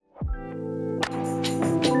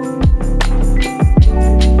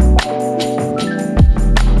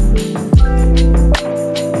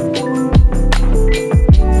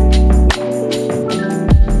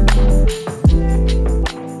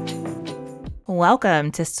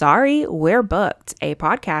Welcome to Sorry, We're Booked, a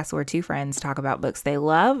podcast where two friends talk about books they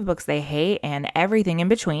love, books they hate, and everything in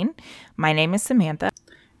between. My name is Samantha.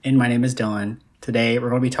 And my name is Dylan. Today we're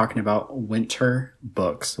going to be talking about winter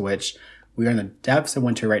books, which we are in the depths of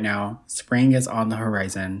winter right now. Spring is on the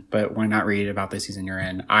horizon, but why not read about the season you're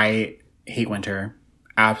in? I hate winter,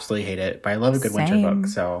 absolutely hate it, but I love a good winter book.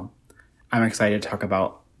 So I'm excited to talk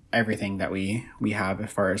about everything that we have as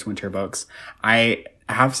far as winter books. I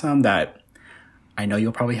have some that I know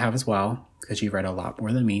you'll probably have as well because you've read a lot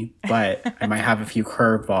more than me, but I might have a few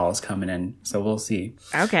curveballs coming in, so we'll see.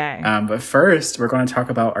 Okay. But first, we're going to talk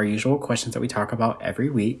about our usual questions that we talk about every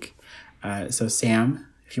week. So Sam,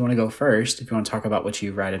 if you want to go first, if you want to talk about what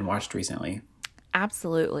you've read and watched recently.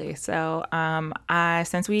 Absolutely. So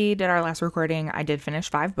since we did our last recording, I did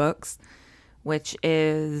finish 5 books, which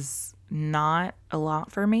is not a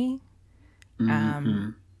lot for me.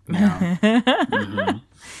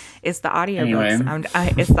 It's the audiobooks.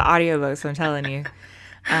 Anyway. It's the audiobooks, I'm telling you.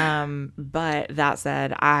 But that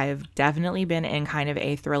said, I've definitely been in kind of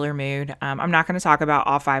a thriller mood. I'm not going to talk about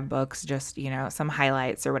all 5 books, just, some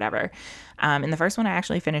highlights or whatever. And the first one I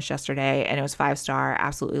actually finished yesterday, and it was 5-star.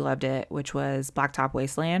 Absolutely loved it, which was Blacktop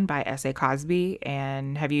Wasteland by S.A. Cosby.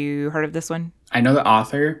 And have you heard of this one? I know the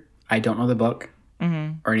author. I don't know the book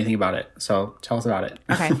or anything about it. So tell us about it.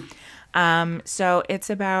 Okay. So it's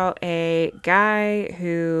about a guy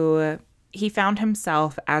who he found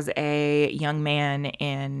himself as a young man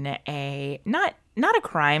in a not a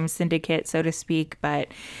crime syndicate, so to speak, but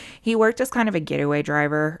he worked as kind of a getaway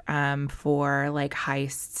driver for like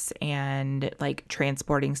heists and like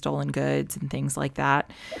transporting stolen goods and things like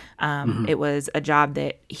that. It was a job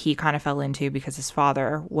that he kind of fell into because his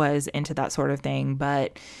father was into that sort of thing,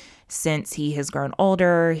 but since he has grown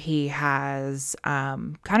older, he has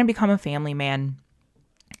kind of become a family man.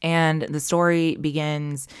 And the story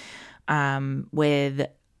begins with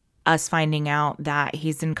us finding out that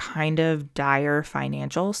he's in kind of dire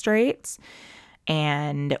financial straits.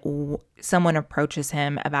 And someone approaches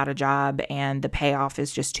him about a job, and the payoff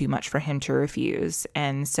is just too much for him to refuse.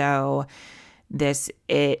 And so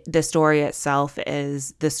the story itself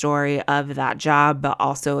is the story of that job, but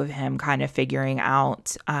also of him kind of figuring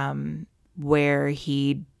out where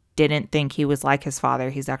he didn't think he was like his father.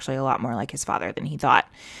 He's actually a lot more like his father than he thought.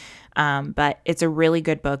 But it's a really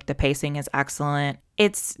good book. The pacing is excellent.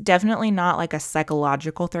 It's definitely not like a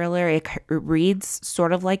psychological thriller. It reads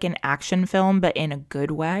sort of like an action film, but in a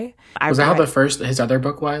good way. Was that how his other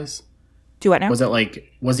book was? Do what now? Was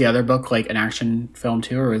the other book like an action film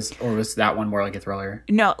too, or was that one more like a thriller?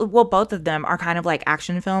 No, well, both of them are kind of like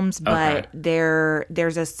action films, but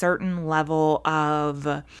there's a certain level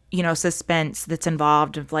of, suspense that's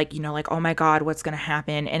involved of like, like, oh my God, what's going to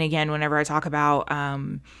happen? And again, whenever I talk about,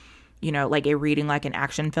 like a reading like an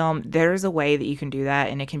action film, there's a way that you can do that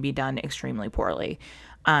and it can be done extremely poorly.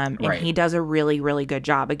 And he does a really, really good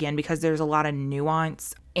job, again, because there's a lot of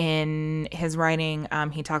nuance in his writing.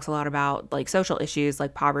 He talks a lot about like social issues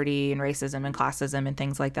like poverty and racism and classism and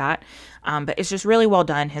things like that. But it's just really well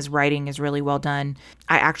done. His writing is really well done.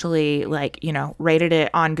 I actually rated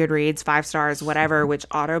it on Goodreads 5 stars, whatever, which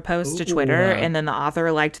auto posts to Twitter. And then the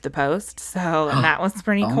author liked the post. So that was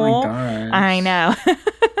pretty cool. My gosh. I know.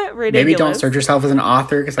 Ridiculous. Maybe don't search yourself as an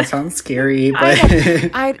author because that sounds scary. But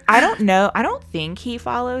I don't know. I don't think he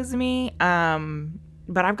follows me.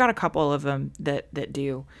 But I've got a couple of them that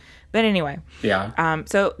do. But anyway. Yeah.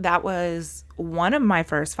 So that was one of my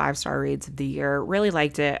first 5-star reads of the year. Really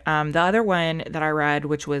liked it. The other one that I read,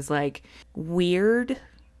 which was like weird,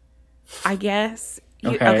 I guess.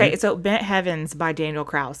 Okay. So Bent Heavens by Daniel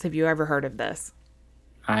Kraus. Have you ever heard of this?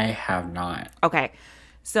 I have not. Okay.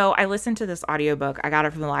 So I listened to this audiobook. I got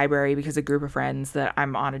it from the library because a group of friends that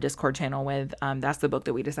I'm on a Discord channel with, that's the book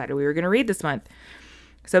that we decided we were going to read this month.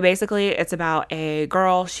 So basically, it's about a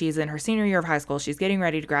girl. She's in her senior year of high school. She's getting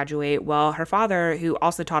ready to graduate. Well, her father, who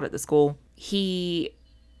also taught at the school, he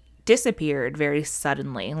disappeared very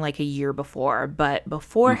suddenly, like a year before. But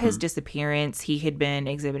before his disappearance, he had been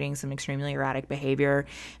exhibiting some extremely erratic behavior,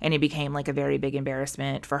 and it became like a very big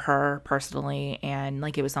embarrassment for her personally. And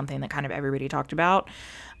like it was something that kind of everybody talked about.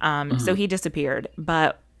 So he disappeared.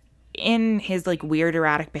 But in his like weird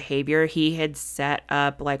erratic behavior, he had set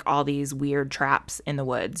up like all these weird traps in the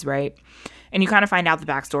woods, right? And you kind of find out the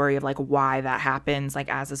backstory of like why that happens like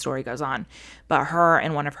as the story goes on. But her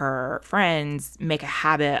and one of her friends make a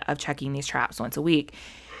habit of checking these traps once a week.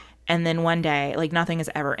 And then one day, like nothing is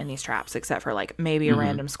ever in these traps except for like maybe a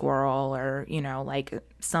random squirrel or, like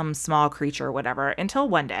some small creature or whatever, until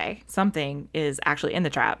one day something is actually in the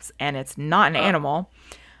traps and it's not an animal.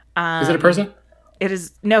 Is it a person? It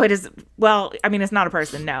is. No, it is. Well, I mean, it's not a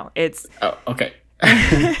person. No, it's. Oh, okay.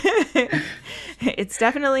 It's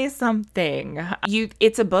definitely something.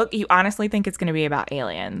 It's a book you honestly think it's going to be about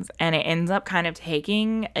aliens, and it ends up kind of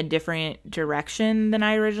taking a different direction than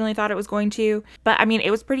I originally thought it was going to. But I mean,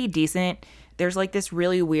 it was pretty decent. There's like this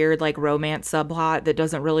really weird like romance subplot that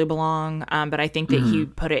doesn't really belong, but I think that he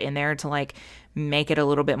put it in there to like make it a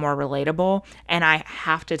little bit more relatable. And I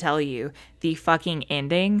have to tell you, the fucking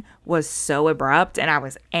ending was so abrupt, and I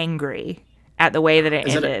was angry at the way that it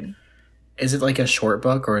ended. Is it like a short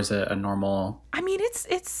book, or is it a normal? I mean,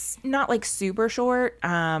 it's not like super short.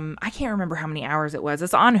 I can't remember how many hours it was.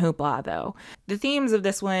 It's on Hoopla though. The themes of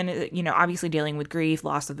this one, you know, obviously dealing with grief,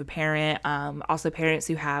 loss of a parent, also parents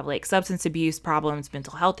who have like substance abuse problems,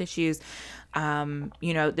 mental health issues,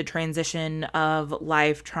 you know, the transition of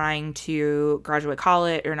life trying to graduate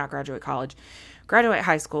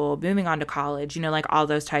high school, moving on to college, you know, like all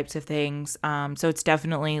those types of things. So it's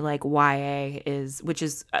definitely like which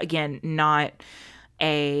is again, not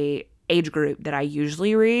a age group that I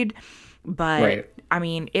usually read, but Right. I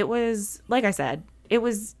mean, it was, like I said, it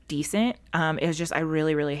was decent. It was just, I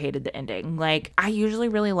really, really hated the ending. Like, I usually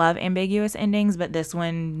really love ambiguous endings, but this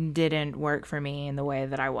one didn't work for me in the way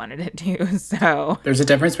that I wanted it to. So There's a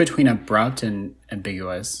difference between abrupt and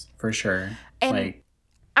ambiguous, for sure. And- like,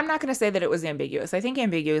 I'm not going to say that it was ambiguous. I think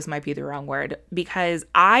ambiguous might be the wrong word, because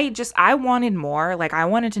I wanted more. Like, I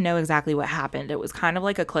wanted to know exactly what happened. It was kind of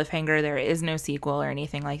like a cliffhanger. There is no sequel or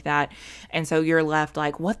anything like that. And so you're left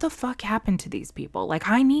like, what the fuck happened to these people? Like,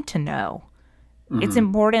 I need to know. It's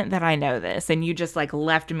important that I know this. And you just like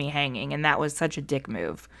left me hanging. And that was such a dick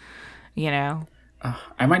move, you know?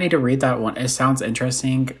 I might need to read that one. It sounds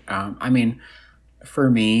interesting. I mean, for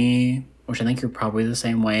me, which I think you're probably the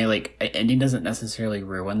same way, like, an ending doesn't necessarily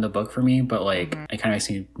ruin the book for me, but like, it kind of makes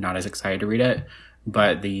me not as excited to read it.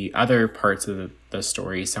 But the other parts of the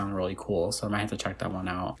story sound really cool, so I might have to check that one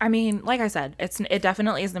out. I mean, like I said, it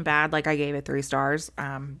definitely isn't bad. Like, I gave it 3 stars.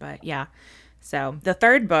 But yeah. So the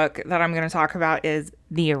third book that I'm going to talk about is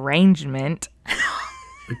The Arrangement.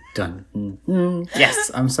 Done.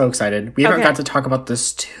 Yes, I'm so excited. We haven't got to talk about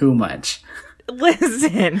this too much.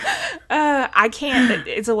 Listen, I can't.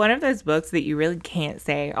 It's one of those books that you really can't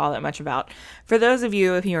say all that much about. For those of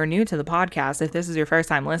you, if you are new to the podcast, if this is your first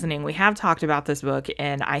time listening, we have talked about this book,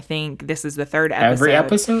 and I think this is the 3rd episode. Every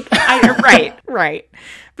episode? Right.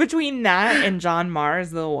 Between that and John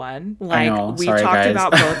Marr's The One, like, we Sorry, talked guys.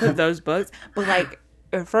 about both of those books. But like,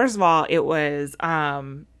 first of all, it was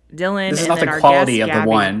Dylan. This is and not then the our quality guest, of the Gabby.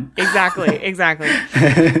 one. Exactly.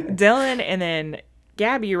 Dylan and then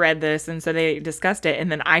Gabby read this, and so they discussed it,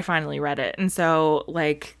 and then I finally read it. And so,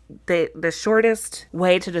 like, the shortest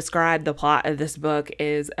way to describe the plot of this book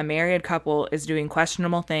is a married couple is doing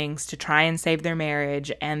questionable things to try and save their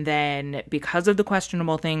marriage, and then because of the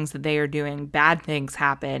questionable things that they are doing, bad things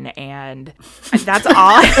happen, and that's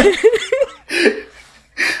all.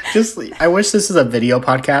 I wish this was a video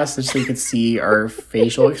podcast just so you could see our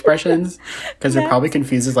facial expressions, because they're probably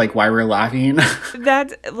confused as like why we're laughing.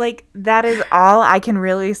 That is all I can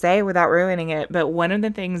really say without ruining it. But one of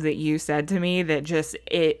the things that you said to me that just,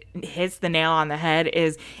 it hits the nail on the head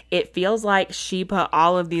is it feels like she put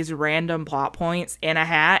all of these random plot points in a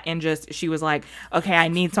hat and just, she was like, okay, I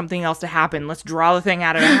need something else to happen. Let's draw the thing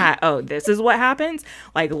out of the hat. Oh, this is what happens?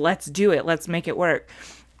 Like, let's do it. Let's make it work.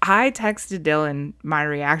 I texted Dylan my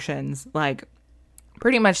reactions, like,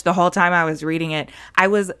 pretty much the whole time I was reading it. I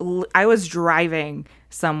was driving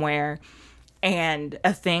somewhere and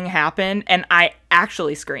a thing happened and I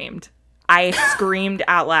actually screamed. I screamed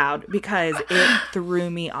out loud because it threw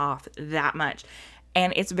me off that much.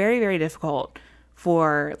 And it's very, very difficult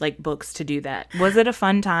for like books to do that. Was it a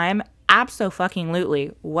fun time?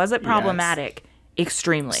 Abso-fucking-lutely. Was it problematic? Yes.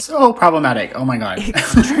 Extremely. So problematic. Oh my God.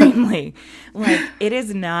 Extremely. Like, it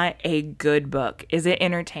is not a good book. Is it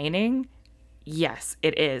entertaining? Yes,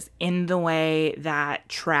 it is. In the way that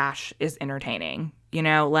trash is entertaining. You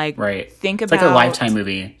know, like, right. Think it's about like a Lifetime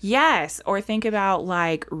movie. Yes, or think about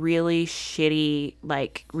like really shitty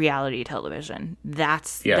like reality television.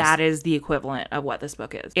 That is the equivalent of what this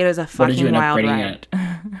book is. It is a fucking wild ride.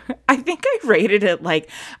 I think I rated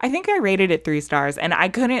it 3 stars, and I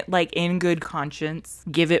couldn't like in good conscience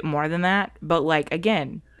give it more than that. But like,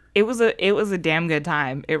 again, it was a damn good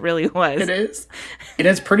time. It really was. It is. And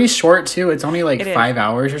it's pretty short too. It's only like 5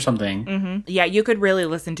 hours or something. Mm-hmm. Yeah, you could really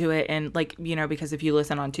listen to it, and like, you know, because if you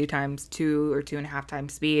listen on 2 or 2.5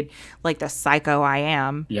 times speed, like the psycho I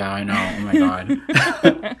am. Yeah, I know. Oh my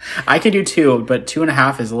God. I could do 2, but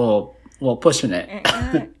 2.5 is a little pushing it.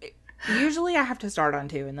 Usually I have to start on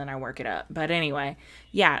 2 and then I work it up. But anyway,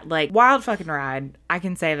 yeah, like wild fucking ride. I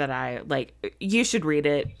can say that you should read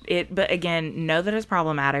it. But again, know that it's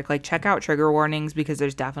problematic. Like check out trigger warnings because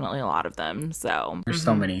there's definitely a lot of them. So There's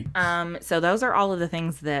so many. so those are all of the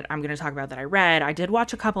things that I'm going to talk about that I read. I did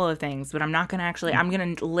watch a couple of things, but I'm not going to I'm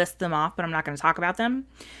going to list them off, but I'm not going to talk about them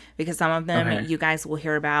because some of them you guys will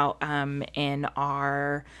hear about in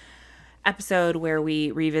our episode where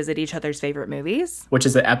we revisit each other's favorite movies, which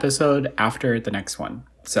is the episode after the next one.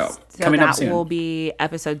 So coming that up soon will be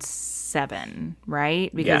episode 7,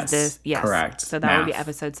 right? Because yes, correct. So that would be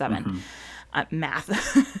episode 7.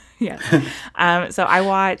 Math. Yes. So I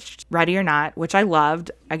watched Ready or Not, which I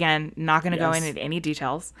loved. Again, not going to go into any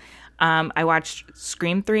details. I watched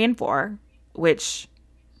Scream 3 and 4, which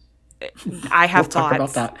I have thoughts. Talk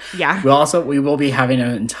about that. Yeah. We will be having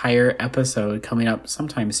an entire episode coming up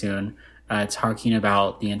sometime soon, talking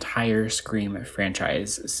about the entire Scream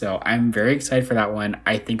franchise. So I'm very excited for that one.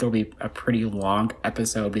 I think it'll be a pretty long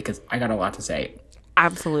episode because I got a lot to say.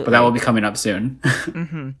 Absolutely. But that will be coming up soon.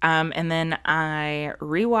 And then I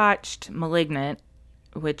rewatched *Malignant*,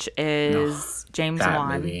 which is James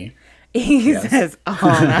Wan. Movie. He says, "Oh,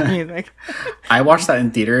 that music." I watched that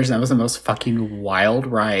in theaters, and that was the most fucking wild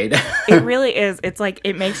ride. It really is. It's like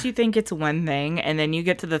it makes you think it's one thing, and then you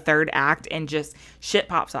get to the third act, and just shit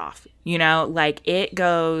pops off. You know, like it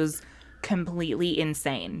goes completely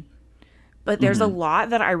insane. But there's a lot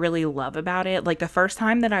that I really love about it. Like the first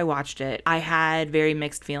time that I watched it, I had very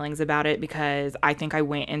mixed feelings about it because I think I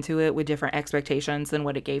went into it with different expectations than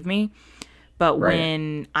what it gave me. But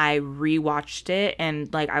when I rewatched it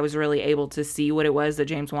and like I was really able to see what it was that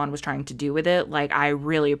James Wan was trying to do with it, like I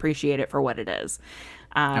really appreciate it for what it is.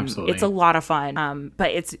 Absolutely. It's a lot of fun.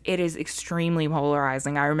 But it is extremely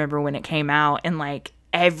polarizing. I remember when it came out and like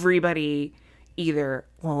everybody either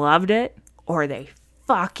loved it or they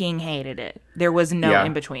fucking hated it. There was no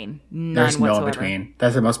in between. There's no in between.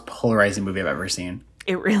 That's the most polarizing movie I've ever seen.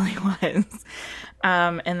 It really was.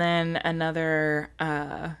 And then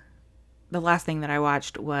the last thing that I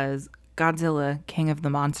watched was Godzilla, King of the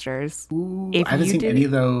Monsters. Ooh, I haven't seen any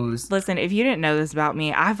of those. Listen, if you didn't know this about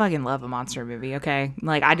me, I fucking love a monster movie, okay?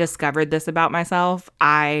 Like, I discovered this about myself.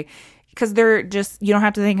 Because they're just, you don't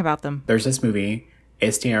have to think about them. There's this movie.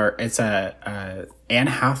 It's Anne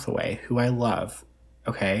Hathaway, who I love,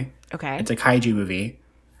 okay? Okay. It's a kaiju movie.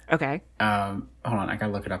 Okay. Hold on, I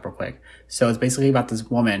gotta look it up real quick. So it's basically about this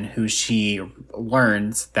woman who she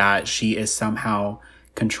learns that she is somehow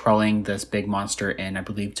controlling this big monster in, I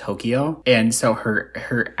believe, Tokyo. And so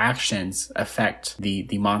her actions affect the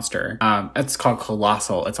monster. It's called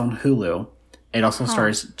Colossal. It's on Hulu. It also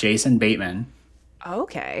stars Jason Bateman.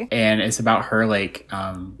 Okay. And it's about her, like,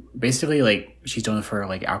 basically, like, she's dealing with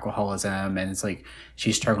like alcoholism, and it's like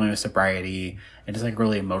she's struggling with sobriety. And it's like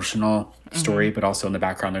really emotional story, but also in the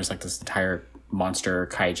background, there's like this entire monster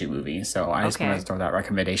kaiju movie. So I just want to throw that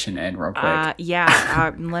recommendation in real quick.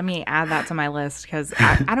 Let me add that to my list because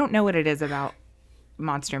I don't know what it is about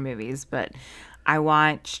monster movies, but I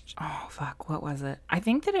watched, what was it? I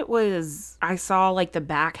think that I saw like the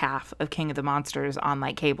back half of King of the Monsters on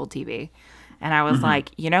like cable TV. And I was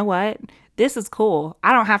like, you know what? This is cool.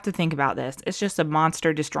 I don't have to think about this. It's just a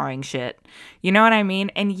monster destroying shit. You know what I mean?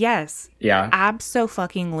 And yes,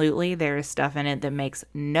 abso-fucking-lutely, there is stuff in it that makes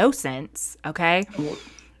no sense, okay?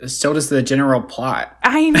 So does the general plot.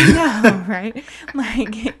 I know, right?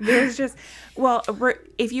 Like, there's just,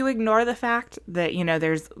 if you ignore the fact that, you know,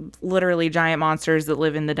 there's literally giant monsters that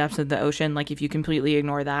live in the depths of the ocean, like, if you completely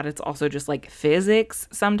ignore that, it's also just, like, physics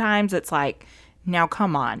sometimes. It's like, now,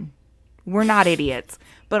 come on. We're not idiots.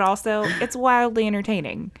 But also, it's wildly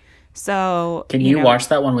entertaining. So, can you watch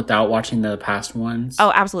that one without watching the past ones? Oh,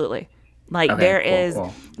 absolutely. Like, there's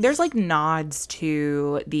like nods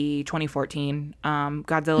to the 2014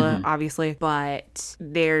 Godzilla, obviously, but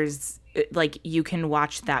there's like, you can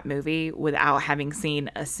watch that movie without having seen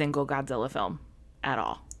a single Godzilla film at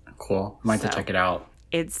all. Cool. Might have to check it out.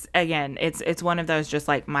 It's one of those just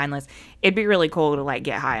like mindless. It'd be really cool to like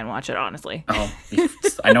get high and watch it, honestly. Oh,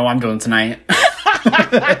 I know what I'm doing tonight.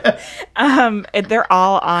 They're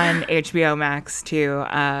all on HBO Max too.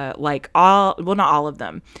 Not all of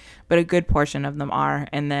them, but a good portion of them are.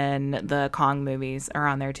 And then the Kong movies are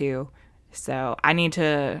on there too. So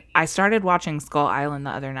I started watching Skull Island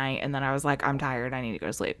the other night, and then I was like, I'm tired. I need to go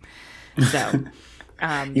to sleep. So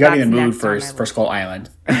you got me in the mood for Skull Island.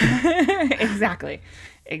 Exactly.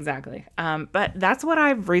 But that's what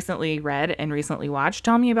I've recently read and recently watched.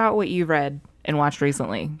 Tell me about what you've read and watched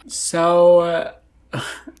recently. So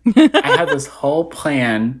I had this whole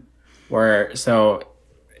plan where,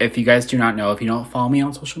 if you guys do not know, if you don't follow me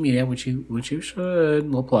on social media, which you should,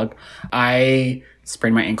 little plug, I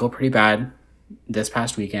sprained my ankle pretty bad this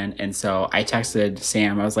past weekend. And so I texted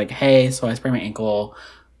Sam. I was like, hey, so I sprained my ankle,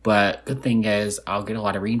 but good thing is I'll get a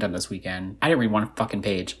lot of reading done this weekend. I didn't read one fucking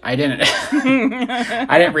page. I didn't.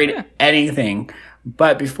 I didn't read anything.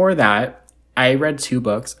 But before that, I read 2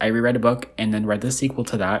 books. I reread a book and then read the sequel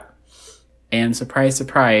to that. And surprise,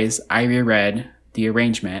 surprise, I reread The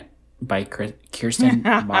Arrangement by Kirsten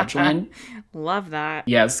Modulin. Love that.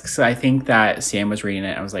 Yes, because I think that Sam was reading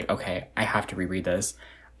it. I was like, okay, I have to reread this.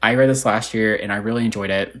 I read this last year and I really enjoyed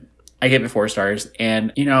it. I gave it 4 stars.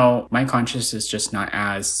 And, you know, my conscience is just not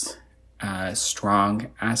as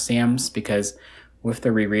strong as Sam's, because with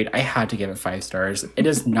the reread, I had to give it 5 stars. It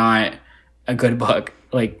is not a good book.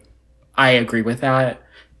 Like, I agree with that.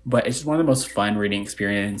 But it's one of the most fun reading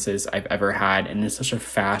experiences I've ever had. And it's such a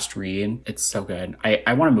fast read. It's so good.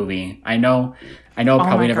 I want a movie. I know it'll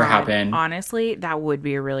probably never happen. Honestly, that would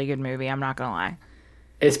be a really good movie. I'm not going to lie.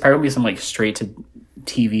 It's probably some like straight to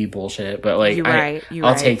TV bullshit, but like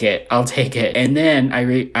I'll take it. And then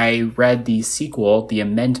I read the sequel, The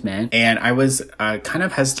Amendment, and I was kind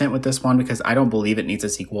of hesitant with this one because I don't believe it needs a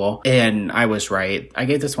sequel, and I was right. I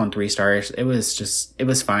gave this one 3 stars. It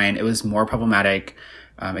was fine. It was more problematic,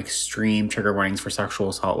 extreme trigger warnings for sexual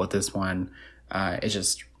assault with this one.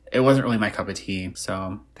 It wasn't really my cup of tea.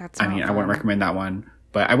 So I wouldn't recommend that one.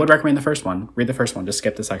 But I would recommend the first one. Read the first one. Just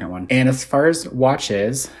skip the second one. And as far as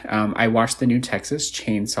watches, I watched the new Texas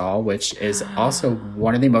Chainsaw, which is also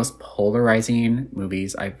one of the most polarizing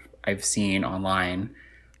movies I've seen online.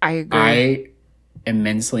 I agree. I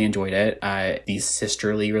immensely enjoyed it. The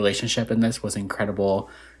sisterly relationship in this was incredible.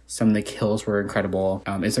 Some of the kills were incredible.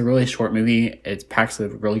 It's a really short movie. It packs a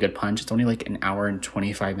really good punch. It's only like an hour and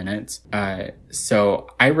 25 minutes. So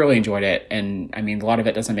I really enjoyed it. And I mean, a lot of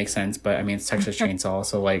it doesn't make sense, but I mean, it's Texas Chainsaw.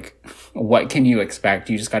 So like, what can you expect?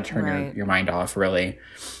 You just got to turn your mind off, really.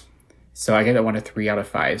 So I gave it 1 to 3 out of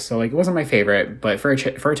 5. So like, it wasn't my favorite, but for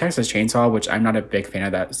a Texas Chainsaw, which I'm not a big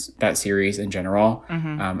fan of that series in general,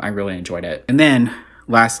 I really enjoyed it. And then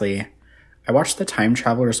lastly, I watched The Time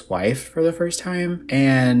Traveler's Wife for the first time,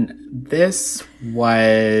 and this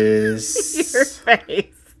was... Your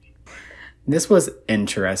face. This was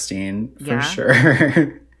interesting, for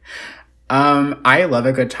sure. I love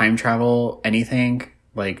a good time travel anything.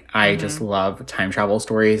 Like, I just love time travel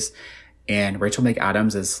stories, and Rachel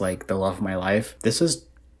McAdams is, like, the love of my life. This was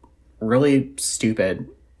really stupid.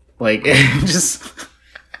 Like, it just...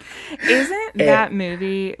 Isn't that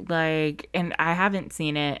movie like, and I haven't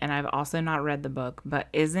seen it and I've also not read the book, but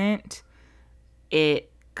isn't it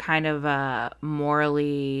kind of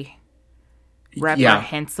morally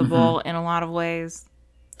reprehensible in a lot of ways?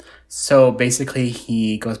 So basically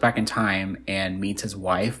he goes back in time and meets his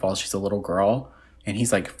wife while she's a little girl, and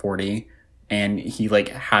he's like 40, and he like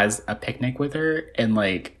has a picnic with her, and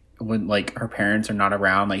like when like her parents are not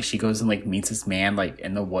around, like she goes and like meets this man like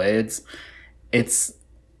in the woods.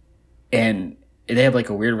 And they have like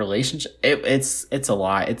a weird relationship. It's a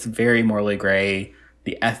lot. It's very morally gray.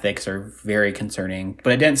 The ethics are very concerning,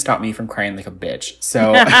 but it didn't stop me from crying like a bitch.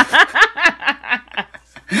 So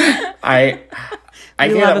I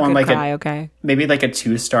gave that one like maybe like a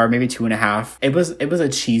 2 star, maybe 2.5. It was a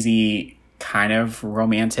cheesy kind of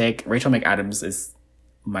romantic. Rachel McAdams is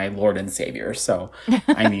my Lord and Savior, so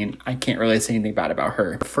I mean I can't really say anything bad about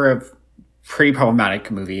her. For a pretty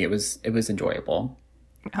problematic movie, it was enjoyable.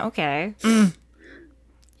 Okay.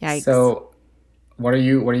 Yikes. So, what are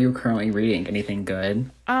you currently reading? Anything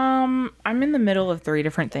good? I'm in the middle of 3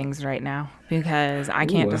 different things right now because I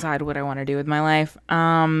can't decide what I want to do with my life.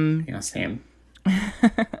 Same.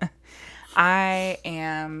 I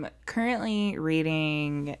am currently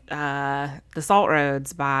reading The Salt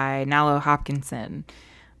Roads by Nalo Hopkinson,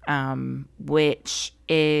 which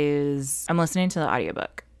is, I'm listening to the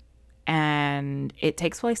audiobook. And it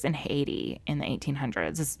takes place in Haiti in the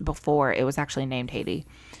 1800s. This is before it was actually named Haiti.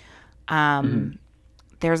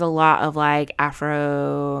 There's a lot of like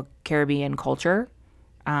Afro-Caribbean culture,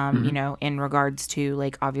 you know, in regards to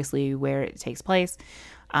like obviously where it takes place.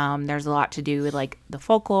 There's a lot to do with like the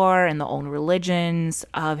folklore and the old religions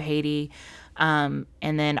of Haiti. And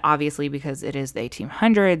then obviously because it is the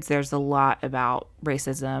 1800s, there's a lot about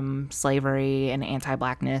racism, slavery, and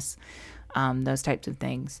anti-Blackness, those types of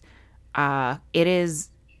things. It is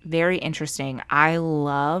very interesting. I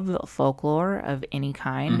love folklore of any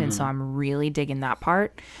kind, and so I'm really digging that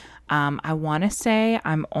part. I want to say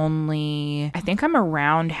I think I'm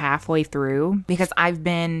around halfway through because I've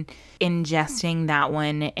been ingesting that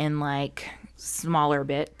one in like smaller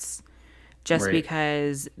bits. just Right.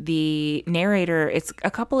 because the narrator, it's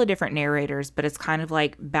a couple of different narrators, but it's kind of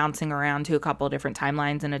like bouncing around to a couple of different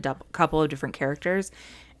timelines and couple of different characters.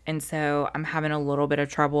 And so I'm having a little bit of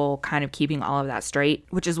trouble kind of keeping all of that straight,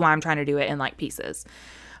 which is why I'm trying to do it in like pieces.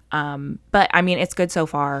 But I mean, it's good so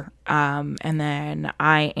far. And then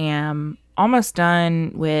I am almost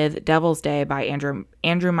done with Devil's Day by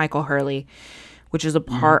Andrew Michael Hurley, which is a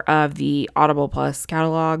part of the Audible Plus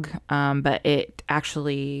catalog. But it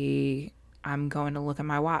actually, I'm going to look at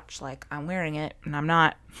my watch like I'm wearing it, and I'm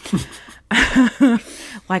not.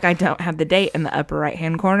 Like I don't have the date in the upper right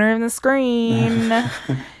hand corner of the screen.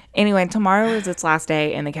 Anyway, tomorrow is its last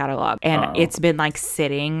day in the catalog, and it's been like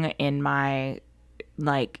sitting in my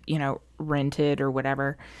like, you know, rented or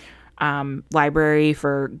whatever library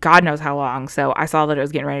for God knows how long. So I saw that it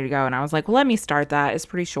was getting ready to go, and I was like, well, let me start that. It's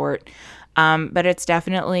pretty short, but it's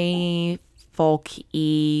definitely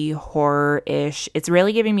folk-y, horror-ish. It's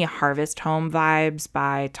really giving me Harvest Home vibes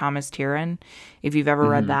by Thomas Tieran, if you've ever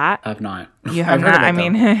read that. I've not. You have I've heard not? of it, I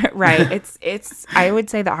mean, right. It's I would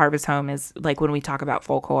say that Harvest Home is, like, when we talk about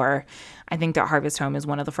folk horror, I think that Harvest Home is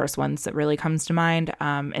one of the first ones that really comes to mind.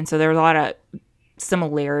 And so there's a lot of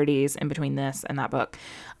similarities in between this and that book.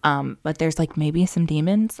 But there's like maybe some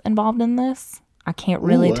demons involved in this. I can't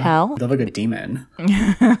really tell. They look like a demon.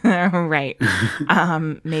 Right.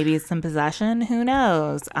 Maybe some possession. Who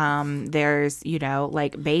knows? There's, you know,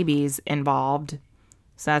 like babies involved.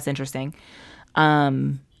 So that's interesting. I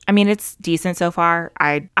mean, it's decent so far.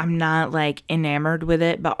 I'm not like enamored with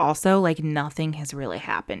it, but also like nothing has really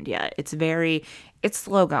happened yet. It's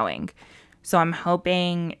slow going. So I'm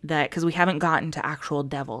hoping that, because we haven't gotten to actual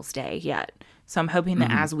Devil's Day yet. So I'm hoping that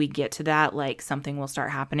as we get to that, like something will start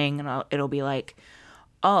happening, and it'll be like,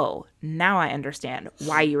 oh, now I understand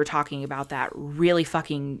why you were talking about that really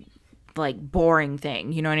fucking like boring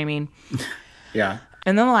thing. You know what I mean? Yeah.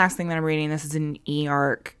 And then the last thing that I'm reading, this is an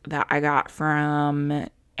e-arc that I got from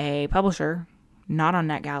a publisher, not on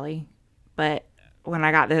NetGalley, but when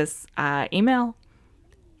I got this email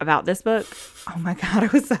about this book, oh my God, I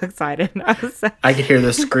was so excited. I could hear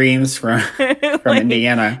the screams from like,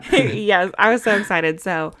 Indiana. Yes, I was so excited.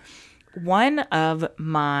 So one of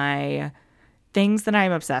my things that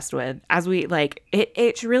I'm obsessed with, as we like,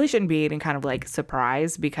 it really shouldn't be any kind of like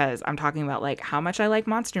surprise, because I'm talking about like how much I like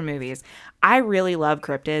monster movies. I really love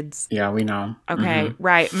cryptids. Yeah, we know. Okay,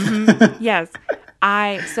 right. Yes.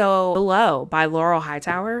 So Below by Laurel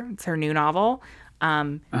Hightower, it's her new novel.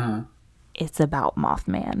 It's about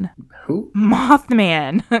Mothman. Who?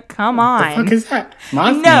 Mothman. Come on. The fuck is that?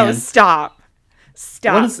 Mothman? No, stop.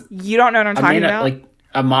 What is, You don't know what I'm talking about?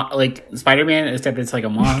 Like Spider-Man, except it's like a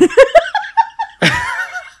moth.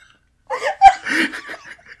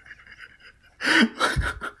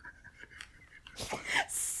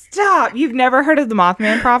 Stop. You've never heard of the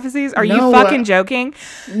Mothman prophecies? Are No, you fucking joking?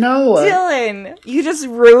 No. Dylan, you just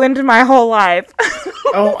ruined my whole life.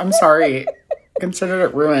 Oh, I'm sorry. Consider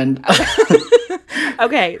it ruined.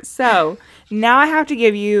 Okay, so now I have to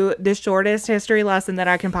give you the shortest history lesson that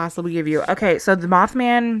I can possibly give you. Okay, so the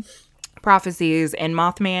Mothman prophecies, and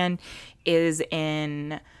Mothman is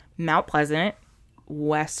in Mount Pleasant,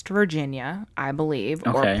 West Virginia, I believe,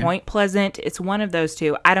 or Point Pleasant. It's one of those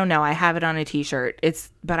two. I don't know. I have it on a t-shirt.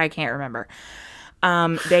 But I can't remember.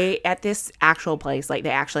 They, at this actual place, like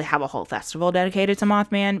they actually have a whole festival dedicated to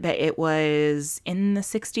Mothman, but it was in the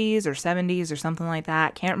 60s or 70s or something like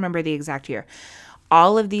that. Can't remember the exact year.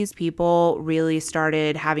 All of these people really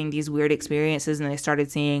started having these weird experiences, and they started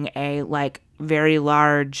seeing a like very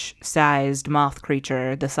large sized moth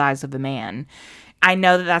creature the size of a man. I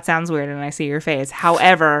know that sounds weird, and I see your face.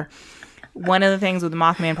 However, one of the things with the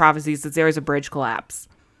Mothman prophecies is there is a bridge collapse.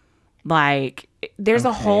 Like, there's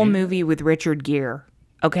a whole movie with Richard Gere.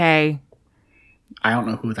 Okay? I don't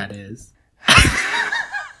know who that is.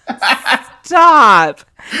 Stop!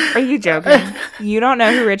 Are you joking? You don't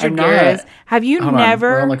know who Richard Gere is? Have you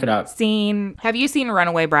never look it up. Have you seen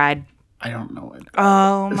Runaway Bride? I don't know it.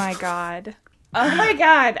 Oh my God. Oh my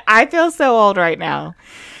God. I feel so old right now.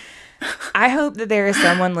 I hope that there is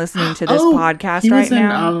someone listening to this podcast right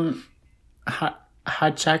now.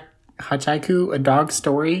 Hachiku, A Dog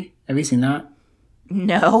Story. Have you seen that?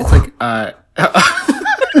 No. It's like, that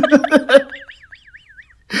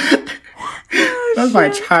was my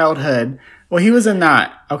childhood. Well, he was in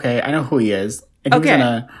that. Okay, I know who he is. And he was in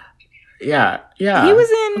a... Yeah. He was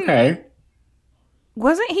in... Okay.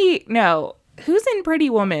 Wasn't he... No. Who's in Pretty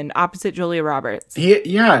Woman opposite Julia Roberts?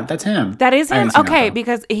 Yeah, that's him. That is him? Okay,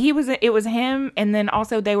 because it was him, and then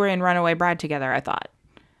also they were in Runaway Bride together, I thought.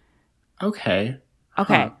 Okay.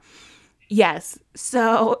 Okay. Huh. Yes.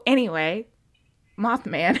 So, anyway,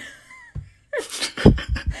 Mothman.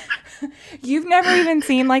 You've never even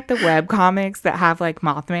seen like the web comics that have like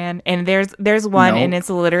Mothman, and there's one, and Nope. it's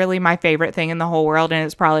literally my favorite thing in the whole world, and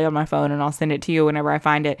it's probably on my phone, and I'll send it to you whenever I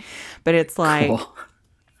find it. But Cool.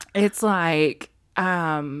 it's like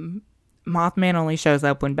Mothman only shows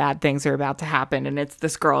up when bad things are about to happen, and it's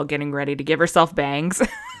this girl getting ready to give herself bangs.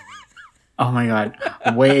 Oh my God.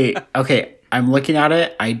 Wait. Okay. I'm looking at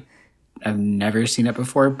it. I've never seen it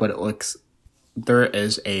before, but it looks, there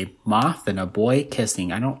is a moth and a boy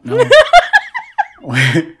kissing. I don't know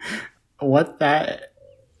what that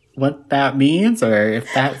means or if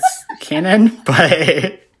that's canon,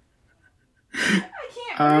 but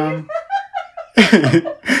um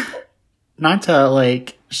not to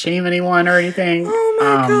like shame anyone or anything. Oh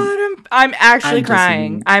my god, I'm actually I'm just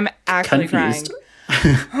crying. I'm actually confused.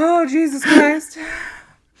 crying. Oh Jesus Christ.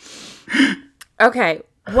 Okay,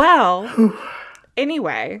 well,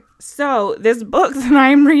 anyway, so this book that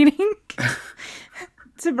I'm reading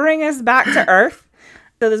to bring us back to Earth.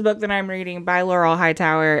 So this book that I'm reading by Laurel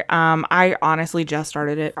Hightower, I honestly just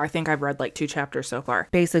started it. I think I've read like 2 chapters so far.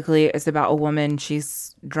 Basically, it's about a woman.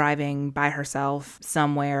 She's driving by herself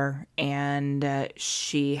somewhere, and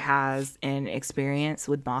she has an experience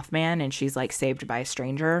with Mothman, and she's like saved by a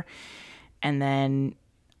stranger. And then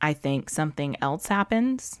I think something else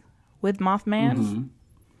happens with Mothman,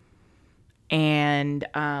 and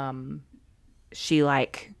she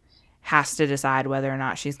like has to decide whether or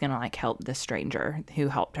not she's gonna like help this stranger who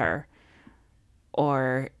helped her,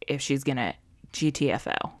 or if she's gonna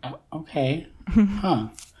GTFO. Okay. Huh.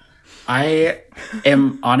 I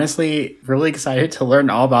am honestly really excited to learn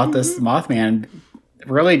all about this Mothman,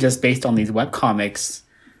 really just based on these webcomics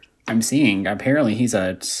I'm seeing. Apparently he's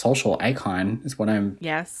a social icon is what I'm.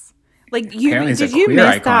 Yes. Like you Apparently he's a did you queer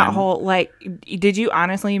miss icon. that whole like did you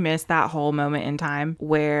honestly miss that whole moment in time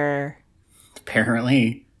where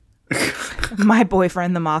Apparently. my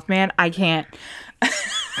boyfriend the Mothman, I can't.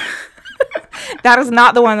 That is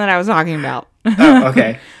not the one that I was talking about. Oh,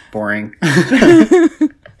 okay. Boring.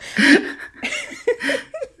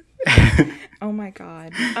 Oh my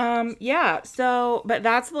god. Yeah, so but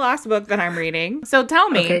that's the last book that I'm reading. So tell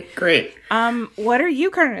me, Okay, great. what are you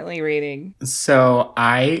currently reading? So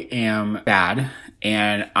I am bad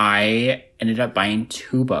and I ended up buying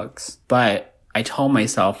 2 books, but I told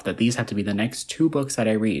myself that these have to be the next 2 books that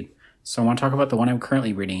I read. So I want to talk about the one I'm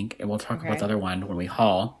currently reading, and we'll talk about the other one when we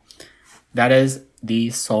haul. That is The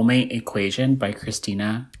Soulmate Equation by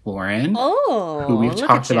Christina Lauren, Oh, who we've look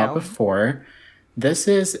talked at about you. before. This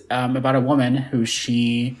is about a woman who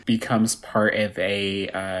she becomes part of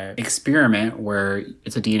a experiment where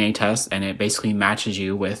it's a DNA test and it basically matches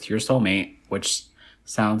you with your soulmate, which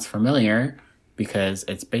sounds familiar because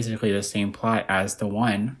it's basically the same plot as The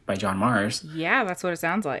One by John Mars, Yeah, that's what it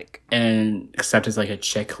sounds like. and except it's like a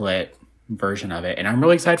chick lit version of it, and I'm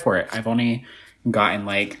really excited for it. I've only gotten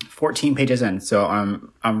like 14 pages in, so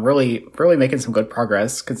I'm really making some good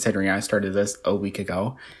progress considering I started this a week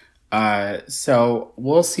ago. So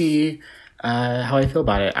we'll see how I feel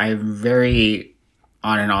about it. I'm very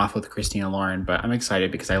on and off with Christina Lauren, but I'm excited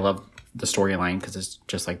because I love the storyline because it's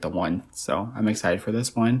just like The One. So I'm excited for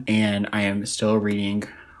this one. And I am still reading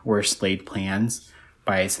Worst Laid Plans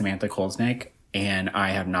by Samantha Kolsnick, and I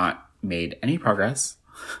have not made any progress.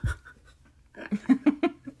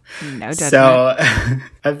 No judgment. So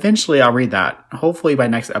eventually I'll read that. Hopefully by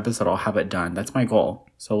next episode I'll have it done. That's my goal.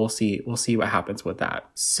 So we'll see what happens with that.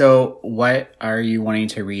 So what are you wanting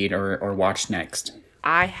to read or watch next?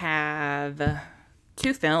 I have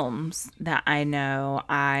 2 films that I know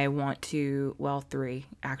I want to, well, 3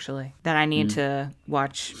 actually, that I need to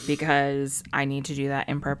watch because I need to do that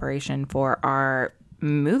in preparation for our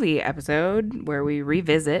movie episode where we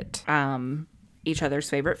revisit each other's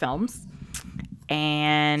favorite films.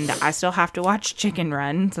 And I still have to watch Chicken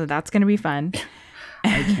Run, so that's going to be fun.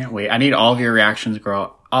 I can't wait. I need all of your reactions,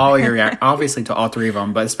 girl. All your obviously to all 3 of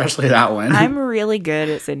them, but especially that one. I'm really good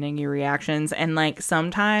at sending you reactions, and like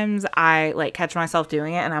sometimes I like catch myself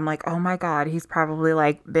doing it and I'm like, oh my god, he's probably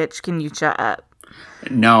like, bitch, can you shut up?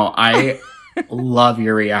 No, I love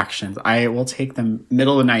your reactions. I will take them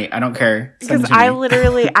middle of the night. I don't care. Send Because them to I me.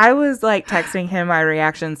 literally I was like texting him my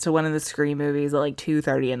reactions to one of the Scream movies at like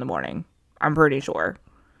 2:30 in the morning. I'm pretty sure.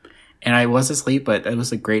 And I was asleep, but it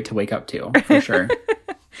was great to wake up to, for sure.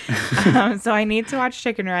 So I need to watch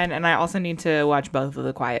Chicken Run, and I also need to watch both of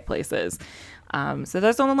The Quiet Places. So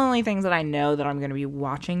those are the only things that I know that I'm going to be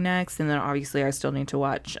watching next. And then obviously I still need to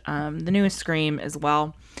watch the newest Scream as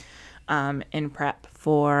well in prep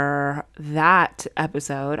for that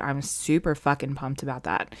episode. I'm super fucking pumped about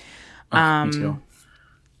that. Me too.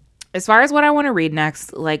 As far as what I want to read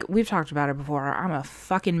next, like we've talked about it before, I'm a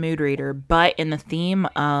fucking mood reader, but in the theme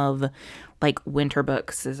of like winter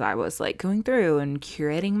books, as I was like going through and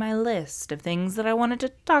curating my list of things that I wanted to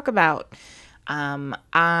talk about,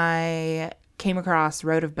 I came across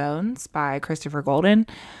Road of Bones by Christopher Golden,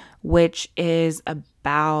 which is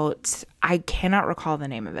about, I cannot recall the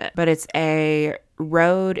name of it, but it's a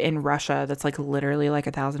road in Russia that's like literally like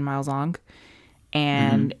 1,000 miles long.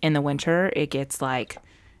 And in the winter, it gets like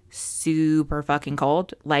super fucking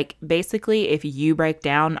cold. Like basically, if you break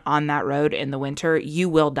down on that road in the winter, you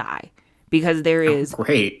will die because there is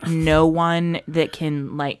Great. no one that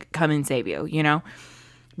can like come and save you, you know,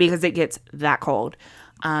 because it gets that cold.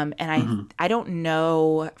 I don't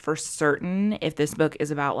know for certain if this book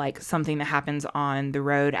is about like something that happens on the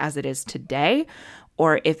road as it is today,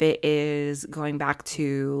 or if it is going back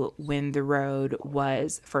to when the road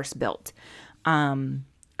was first built.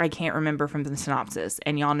 I can't remember from the synopsis,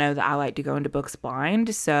 and y'all know that I like to go into books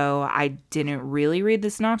blind, so I didn't really read the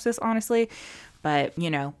synopsis, honestly. But, you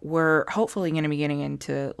know, we're hopefully going to be getting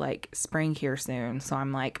into like spring here soon. So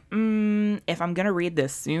I'm like, if I'm going to read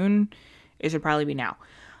this soon, it should probably be now.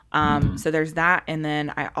 So there's that. And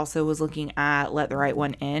then I also was looking at Let the Right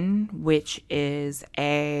One In, which is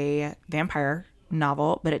a vampire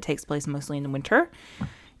novel, but it takes place mostly in the winter.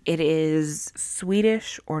 It is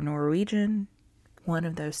Swedish or Norwegian, one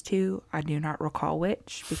of those two. I do not recall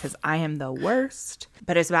which because I am the worst.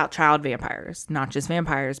 But it's about child vampires, not just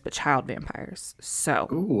vampires, but child vampires. So,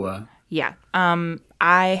 Ooh. yeah.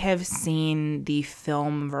 I have seen the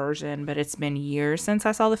film version, but it's been years since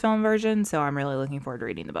I saw the film version, so I'm really looking forward to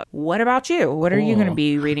reading the book. What about you? What are you going to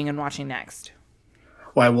be reading and watching next?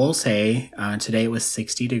 Well, I will say today it was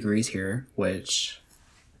 60 degrees here, which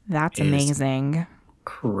That's amazing.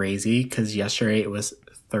 crazy because yesterday it was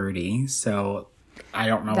 30. So I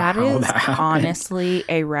don't know That how is that happened. honestly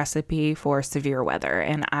a recipe for severe weather,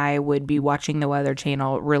 and I would be watching the Weather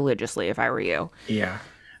Channel religiously if I were you. Yeah.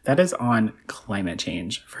 That is on climate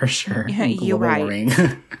change for sure. Yeah, you're right. Warming.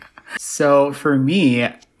 So for me,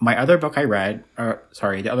 my other book I read,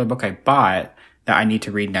 the other book I bought that I need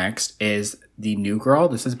to read next is The New Girl.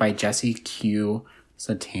 This is by Jessie Q.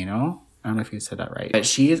 Satano. I don't know if you said that right. But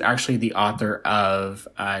she is actually the author of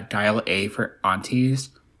Dial A for Aunties,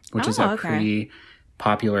 which is a pretty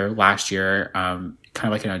popular last year, kind of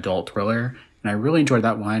like an adult thriller. And I really enjoyed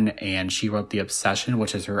that one. And she wrote The Obsession,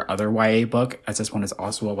 which is her other YA book, as this one is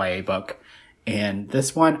also a YA book. And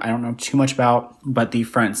this one, I don't know too much about, but the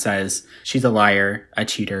front says she's a liar, a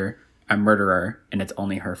cheater, a murderer, and it's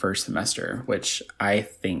only her first semester, which I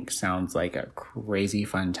think sounds like a crazy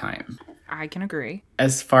fun time. I can agree.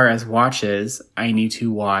 As far as watches, I need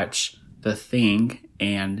to watch The Thing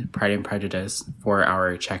and Pride and Prejudice for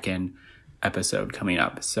our check-in episode coming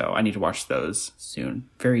up. So I need to watch those soon.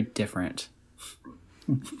 Very different.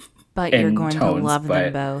 But you're going tones, to love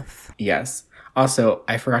them both. Yes. Also,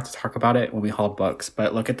 I forgot to talk about it when we hauled books,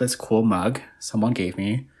 but look at this cool mug someone gave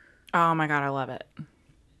me. Oh my God, I love it.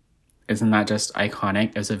 Isn't that just iconic?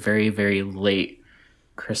 It was a very, very late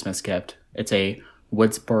Christmas gift. It's a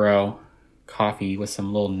Woodsboro coffee with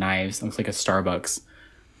some little knives. It looks like a Starbucks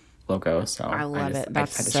logo. So I love it.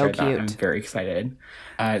 That's had to so share cute. That. I'm very excited.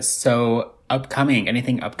 So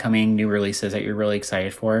anything upcoming new releases that you're really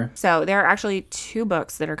excited for? So there are actually 2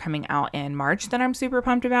 books that are coming out in March that I'm super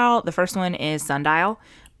pumped about. The first one is Sundial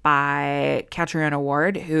by Catriona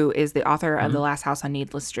Ward, who is the author of The Last House on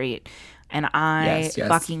Needless Street. And I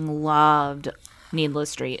fucking loved Needless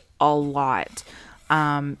Street a lot.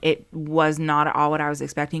 It was not at all what I was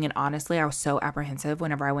expecting. And honestly, I was so apprehensive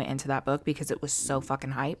whenever I went into that book because it was so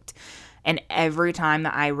fucking hyped. And every time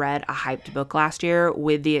that I read a hyped book last year,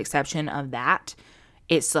 with the exception of that,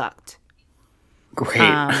 it sucked. Great.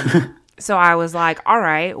 So I was like, all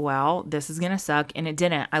right, well, this is going to suck. And it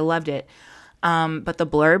didn't. I loved it. But the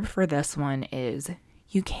blurb for this one is,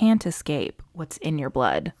 you can't escape what's in your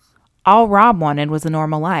blood. All Rob wanted was a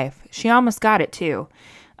normal life. She almost got it too.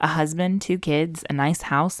 A husband, 2 kids, a nice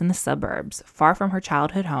house in the suburbs, far from her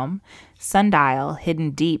childhood home, Sundial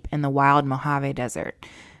hidden deep in the wild Mojave Desert.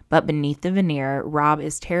 But beneath the veneer, Rob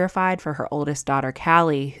is terrified for her oldest daughter,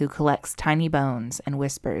 Callie, who collects tiny bones and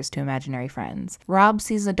whispers to imaginary friends. Rob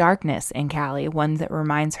sees a darkness in Callie, one that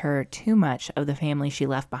reminds her too much of the family she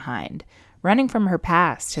left behind. Running from her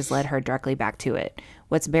past has led her directly back to it.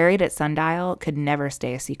 What's buried at Sundial could never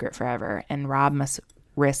stay a secret forever, and Rob must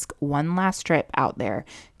risk one last trip out there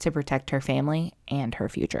to protect her family and her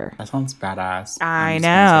future. That sounds badass. I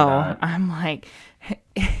know. I'm like,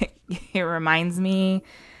 it reminds me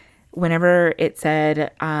whenever it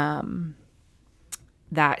said,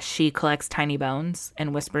 that she collects tiny bones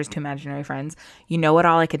and whispers to imaginary friends. You know what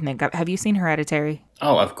all I could think of? Have you seen Hereditary?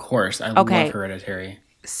 Oh, of course. I Okay. love Hereditary.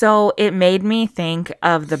 So it made me think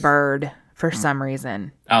of The Bird for some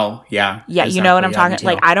reason. Oh, yeah. Yeah, you know what I'm Exactly. talking. Yeah,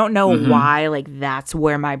 me Like, too. I don't know why. Like, that's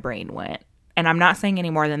where my brain went. And I'm not saying any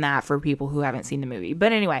more than that for people who haven't seen the movie.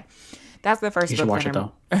 But anyway, that's the first You book should watch that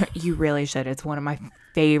it, though. You really should. It's one of my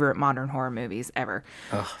favorite modern horror movies ever.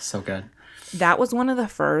 Oh, so good. That was one of the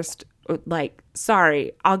first. Like,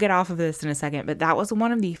 sorry, I'll get off of this in a second, but that was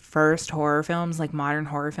one of the first horror films, like modern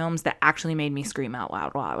horror films, that actually made me scream out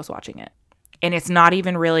loud while I was watching it. And it's not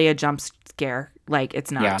even really a jump scare. Like,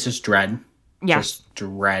 it's not. Yeah, it's just dread. Yeah. Just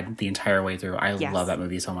dread the entire way through. I Yes. love that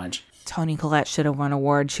movie so much. Toni Collette should have won an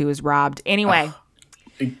award. She was robbed. Anyway.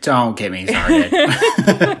 Don't get me started.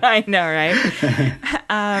 I know,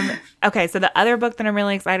 right? Okay, so the other book that I'm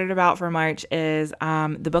really excited about for March is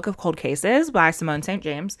The Book of Cold Cases by Simone St.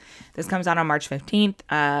 James. This comes out on March 15th,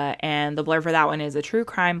 and the blurb for that one is a true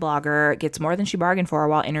crime blogger gets more than she bargained for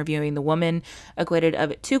while interviewing the woman acquitted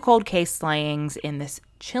of 2 cold case slayings in this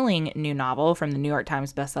chilling new novel from the New York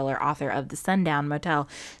Times bestseller author of The Sundown Motel.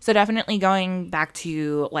 So definitely going back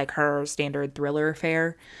to like her standard thriller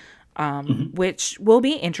fare. Which will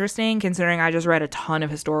be interesting considering I just read a ton of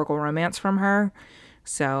historical romance from her.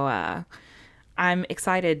 So I'm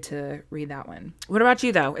excited to read that one. What about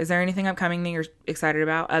you, though? Is there anything upcoming that you're excited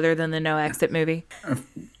about other than the No Exit movie?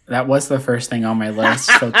 That was the first thing on my list,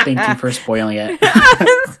 so thank you for spoiling it.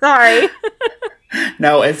 Sorry.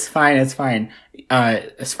 No, it's fine. It's fine.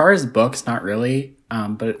 As far as books, not really.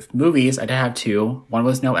 But movies, I did have 2. One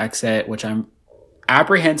was No Exit, which I'm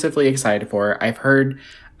apprehensively excited for. I've heard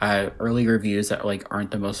early reviews that like aren't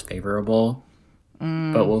the most favorable,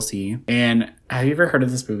 but we'll see. And have you ever heard of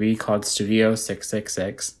this movie called Studio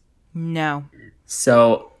 666? No.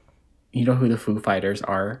 So, you know who the Foo Fighters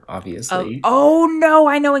are, obviously. Oh, no.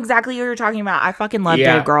 I know exactly what you're talking about. I fucking love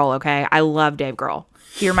Yeah. Dave Grohl, okay? I love Dave Grohl.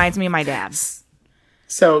 He reminds me of my dad.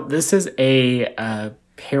 So this is a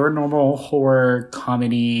paranormal horror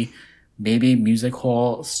comedy, maybe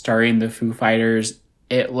musical starring the Foo Fighters.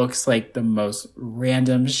 It looks like the most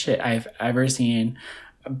random shit I've ever seen.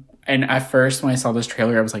 And at first, when I saw this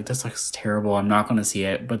trailer, I was like, this looks terrible. I'm not going to see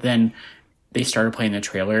it. But then they started playing the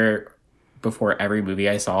trailer before every movie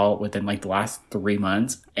I saw within like the last 3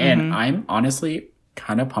 months. And I'm honestly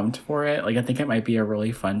kind of pumped for it. Like, I think it might be a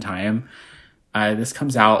really fun time. This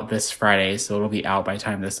comes out this Friday, so it'll be out by the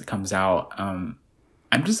time this comes out. I'm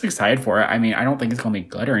just excited for it. I mean, I don't think it's going to be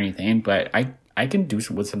good or anything, but I can do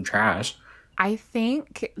with some trash. I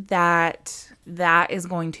think that is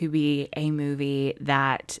going to be a movie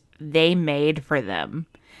that they made for them.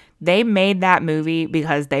 They made that movie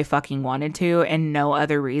because they fucking wanted to and no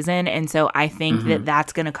other reason. And so I think that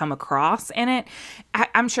that's going to come across in it.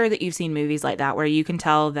 I'm sure that you've seen movies like that where you can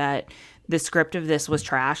tell that the script of this was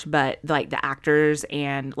trash, but like the actors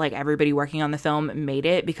and like everybody working on the film made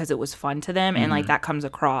it because it was fun to them. And like that comes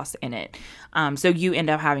across in it. So you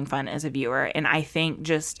end up having fun as a viewer. And I think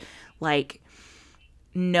just like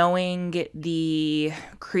knowing the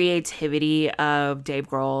creativity of Dave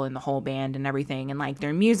Grohl and the whole band and everything and like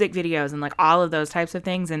their music videos and like all of those types of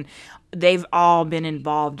things, and they've all been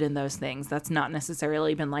involved in those things. That's not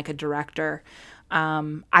necessarily been like a director.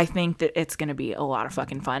 I think that it's going to be a lot of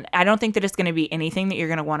fucking fun. I don't think that it's going to be anything that you're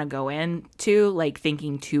going to want to go into like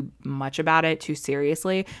thinking too much about it too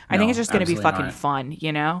seriously. I think it's just going to be fucking fun,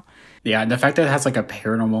 you know? Yeah, and the fact that it has like a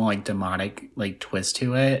paranormal, like demonic, like twist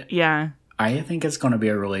to it. Yeah. I think it's going to be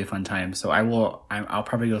a really fun time. So I'll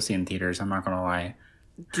probably go see it in theaters. I'm not going to lie.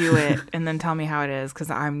 Do it and then tell me how it is because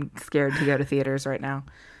I'm scared to go to theaters right now.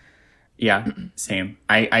 Yeah, same.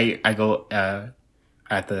 I go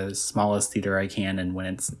at the smallest theater I can and when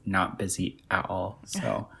it's not busy at all.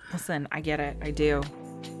 So listen, I get it. I do.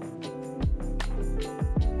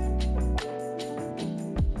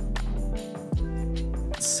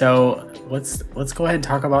 So let's go ahead and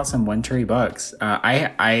talk about some wintry books.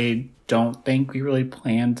 I don't think we really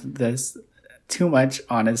planned this too much,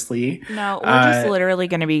 honestly. No, we're just literally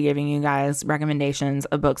going to be giving you guys recommendations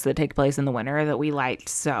of books that take place in the winter that we liked.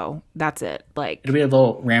 So that's it. Like, it'll be a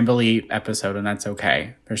little rambly episode, and that's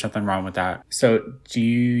okay. There's nothing wrong with that. So, do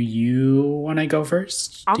you want to go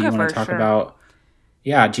first? I'll do you go want first, to talk sure. about?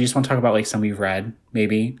 Yeah. Do you just want to talk about like some you've read,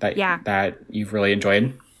 maybe that you've really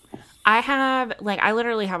enjoyed? I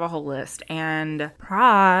literally have a whole list, and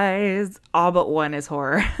prize, all but one is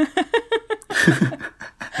horror.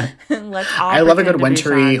 I love a good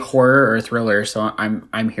wintry horror or thriller, so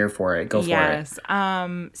I'm here for it. Go for it. Yes.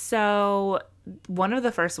 So one of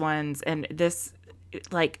the first ones, and this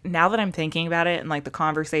like, now that I'm thinking about it and like the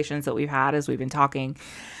conversations that we've had as we've been talking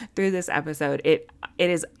through this episode, it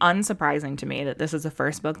is unsurprising to me that this is the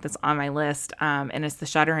first book that's on my list, and it's The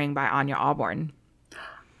Shuddering by Anya Alborn.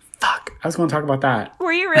 Fuck, I was going to talk about that.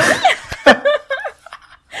 Were you really?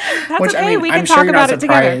 That's Which, okay. I mean, We can I'm sure talk you're about not it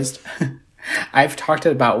together. surprised. I've talked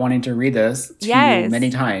about wanting to read this to you many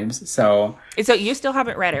times. So you still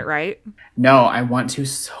haven't read it, right? No, I want to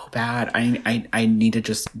so bad. I need to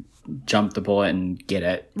just jump the bullet and get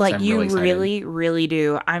it. Like, I'm you really, really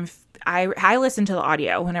do. I listened to the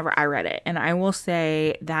audio whenever I read it, and I will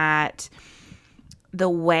say that the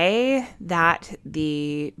way that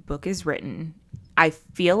the book is written, I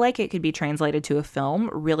feel like it could be translated to a film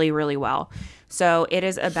really, really well. So it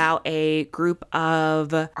is about a group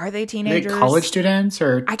of, are they teenagers? college students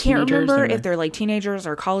or I can't remember if they're like teenagers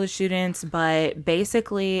or college students, but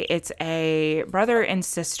basically it's a brother and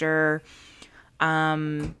sister.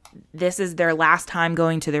 This is their last time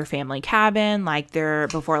going to their family cabin, like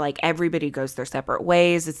before like everybody goes their separate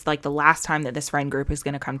ways. It's like the last time that this friend group is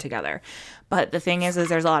going to come together. But the thing is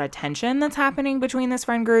there's a lot of tension that's happening between this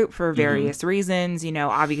friend group for various reasons. You know,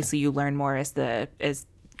 obviously you learn more as the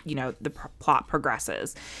plot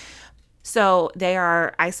progresses. So they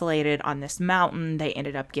are isolated on this mountain. They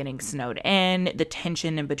ended up getting snowed in. The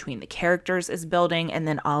tension in between the characters is building. And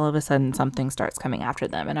then all of a sudden something starts coming after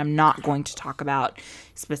them. And I'm not going to talk about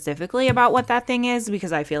specifically about what that thing is,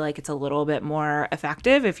 because I feel like it's a little bit more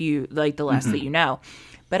effective if you like the less that you know.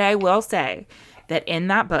 But I will say that in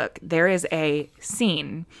that book, there is a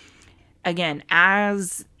scene, again,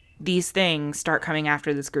 as these things start coming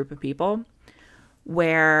after this group of people,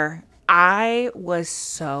 where I was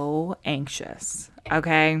so anxious,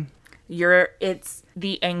 okay? It's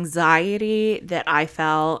the anxiety that I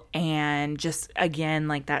felt, and just, again,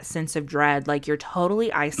 like that sense of dread, like you're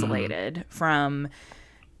totally isolated from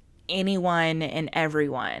anyone and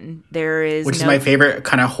everyone. Which is my favorite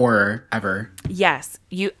kind of horror ever. Yes,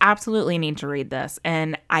 you absolutely need to read this.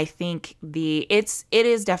 And I think it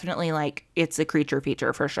is definitely like, it's a creature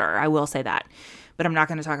feature for sure. I will say that. But I'm not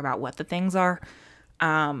going to talk about what the things are.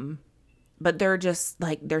 But they're just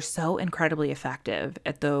like, they're so incredibly effective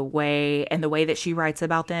at the way that she writes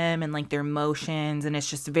about them and like their emotions. And it's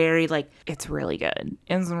just very like, it's really good.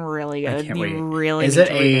 It's really good. I can't wait. Really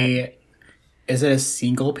is it a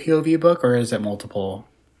single POV book or is it multiple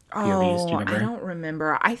POVs? Do you remember? I don't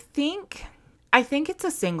remember. I think it's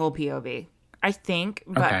a single POV. I think,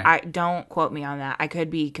 but okay. I don't quote me on that. I could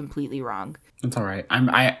be completely wrong. That's all right.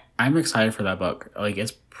 I'm excited for that book. Like,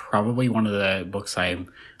 it's probably one of the books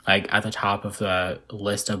I'm like at the top of the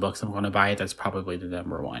list of books I'm going to buy. That's probably the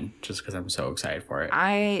number one, just because I'm so excited for it.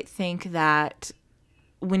 I think that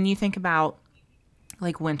when you think about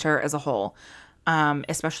like winter as a whole,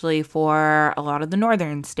 especially for a lot of the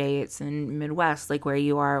northern states and Midwest, like where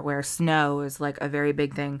you are, where snow is like a very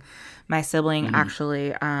big thing. My sibling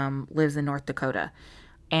actually lives in North Dakota,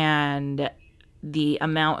 and the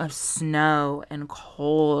amount of snow and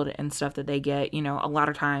cold and stuff that they get, you know, a lot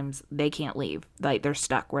of times they can't leave. Like, they're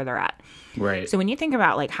stuck where they're at. Right. So when you think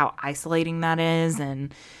about like how isolating that is,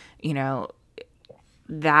 and, you know,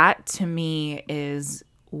 that to me is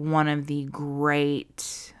one of the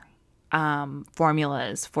great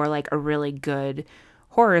formulas for like a really good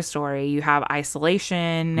horror story. You have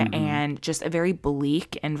isolation and just a very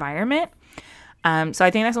bleak environment. So I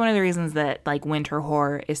think that's one of the reasons that like winter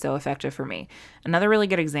horror is so effective for me. Another really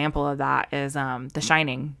good example of that is The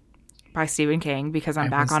Shining by Stephen King, because I'm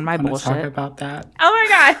back on my bullshit. Talk about that. Oh my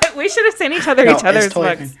god, we should have sent each other's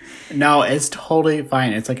books. No, it's totally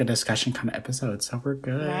fine. It's like a discussion kind of episode, so we're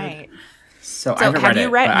good. Right. So I haven't read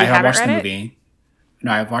it, but I have watched the movie.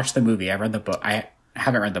 No, I've watched the movie. I've read the book. I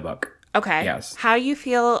haven't read the book. Okay. Yes. How do you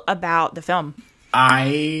feel about the film?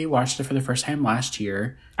 I watched it for the first time last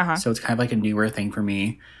year, so it's kind of like a newer thing for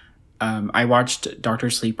me. I watched Doctor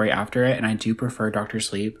Sleep right after it, and I do prefer Doctor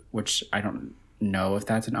Sleep, which I don't know if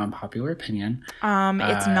that's an unpopular opinion.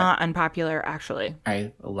 It's not unpopular, actually.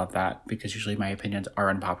 I love that, because usually my opinions are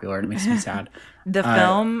unpopular, and it makes me sad. The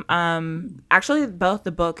film, actually both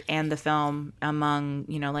the book and the film, among,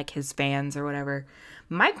 you know, like his fans or whatever,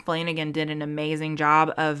 Mike Flanagan did an amazing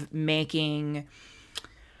job of making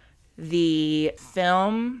the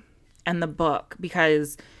film and the book,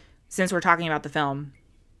 because since we're talking about the film,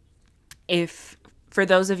 if for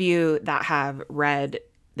those of you that have read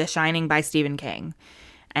The Shining by Stephen King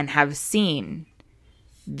and have seen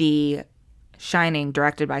the Shining,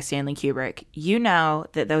 directed by Stanley Kubrick, you know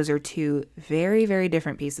that those are two very, very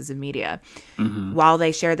different pieces of media. While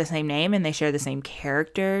they share the same name and they share the same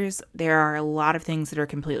characters, there are a lot of things that are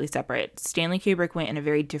completely separate. Stanley Kubrick went in a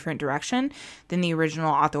very different direction than the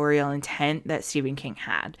original authorial intent that Stephen King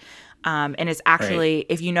had. And it's actually,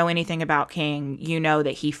 if you know anything about King, you know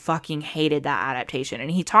that he fucking hated that adaptation.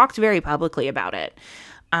 And he talked very publicly about it.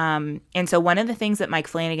 And so one of the things that Mike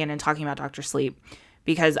Flanagan, in talking about Dr. Sleep,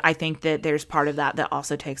 because I think that there's part of that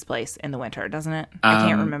also takes place in the winter, doesn't it? I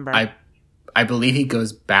can't remember. I believe he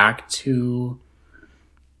goes back to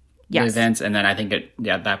the events, and then I think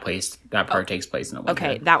that part takes place in the winter.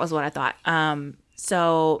 Okay, that was what I thought.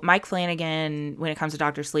 So Mike Flanagan, when it comes to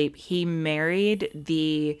Dr. Sleep, he married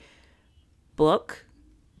the book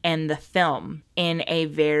and the film in a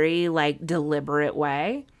very like deliberate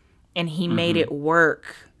way, and he made it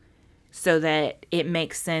work so that it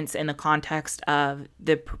makes sense in the context of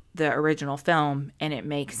the original film, and it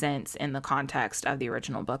makes sense in the context of the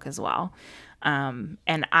original book as well. And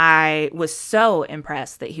I was so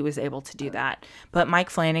impressed that he was able to do that. But Mike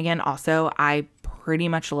Flanagan also, I pretty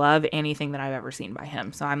much love anything that I've ever seen by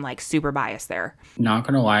him, so I'm like super biased there. Not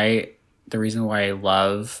gonna lie, the reason why I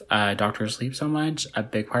love Doctor Sleep so much, a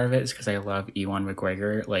big part of it is because I love Ewan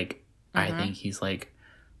McGregor. Like, I think he's like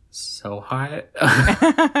so hot.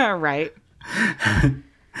 Right.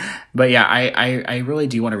 But yeah, I really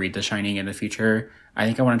do want to read The Shining in the future. I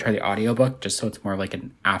think I want to try the audiobook just so it's more like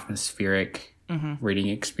an atmospheric reading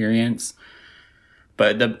experience.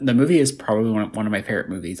 But the movie is probably one of my favorite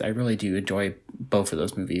movies. I really do enjoy both of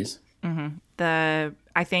those movies.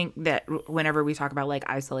 I think that whenever we talk about like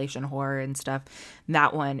isolation horror and stuff,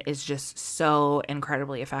 that one is just so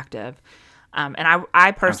incredibly effective. And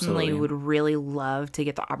I personally Absolutely. would really love to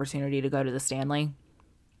get the opportunity to go to the Stanley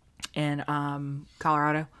in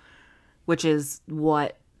Colorado, which is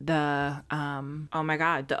what the oh my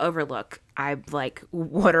god, the Overlook. I like,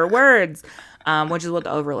 what are words? Which is what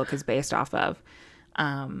the Overlook is based off of.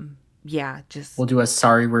 Yeah, just We'll do a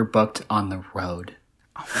sorry we're booked on the road.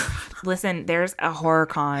 listen, there's a horror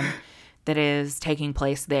con that is taking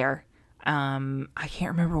place there. I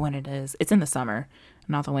can't remember when it is. It's in the summer,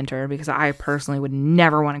 not the winter, because I personally would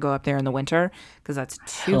never want to go up there in the winter because that's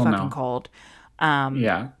too Hell no. fucking cold.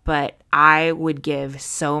 Yeah. But I would give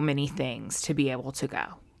so many things to be able to go.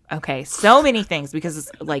 Okay, so many things, because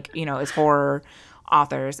it's like, you know, it's horror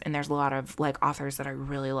authors, and there's a lot of like authors that I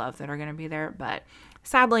really love that are going to be there, but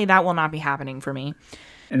sadly that will not be happening for me.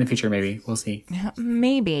 In the future, maybe. We'll see.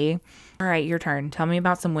 Maybe. All right, your turn. Tell me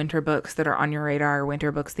about some winter books that are on your radar,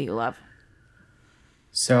 winter books that you love.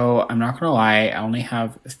 So I'm not gonna lie, I only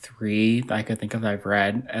have 3 that I could think of that I've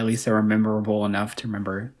read. At least they were memorable enough to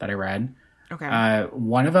remember that I read. Okay.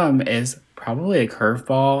 One of them is probably a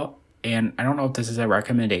curveball, and I don't know if this is a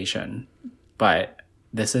recommendation, but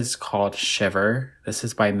this is called Shiver. This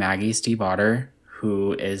is by Maggie Stiefvater,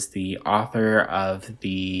 who is the author of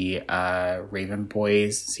the Raven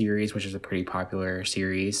Boys series, which is a pretty popular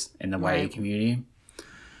series in the YA community.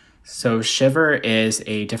 So Shiver is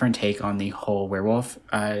a different take on the whole werewolf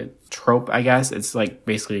trope, I guess. It's like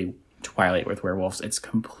basically Twilight with werewolves. It's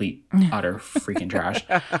complete, utter freaking trash.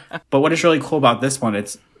 But what is really cool about this one,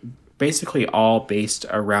 it's basically all based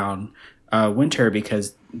around winter,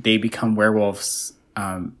 because they become werewolves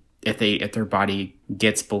if their body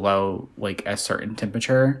gets below like a certain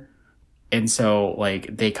temperature. And so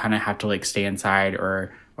like they kind of have to like stay inside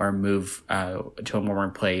or move to a warmer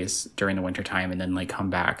place during the wintertime, and then like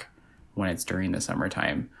come back when it's during the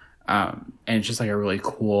summertime. And it's just like a really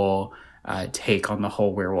cool take on the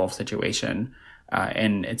whole werewolf situation.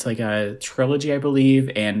 And it's like a trilogy, I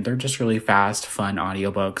believe, and they're just really fast, fun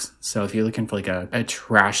audiobooks. So if you're looking for like a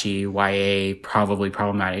trashy YA, probably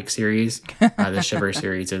problematic series, the Shiver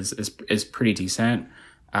series is pretty decent.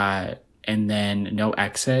 And then No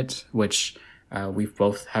Exit, which we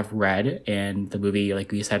both have read, and the movie,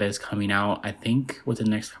 like we said, is coming out, I think, within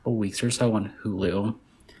the next couple of weeks or so on Hulu.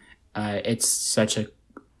 It's such a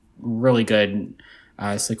really good,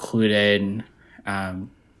 secluded,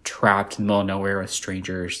 trapped in the middle of nowhere with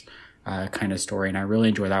strangers kind of story, and I really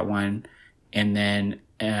enjoy that one. And then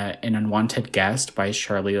An Unwanted Guest by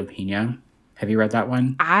Charlie Opena. Have you read that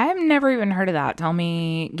one? I've never even heard of that. Give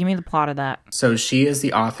me the plot of that. So she is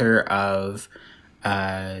the author of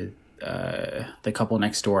The Couple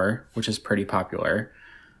Next Door, which is pretty popular.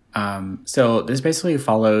 So this basically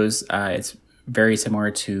follows, it's very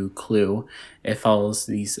similar to Clue. It follows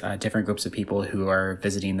these different groups of people who are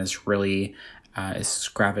visiting this really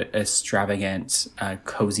extravagant,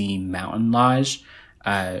 cozy mountain lodge.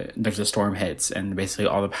 There's a storm hits, and basically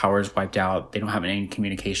all the power is wiped out. They don't have any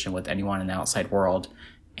communication with anyone in the outside world.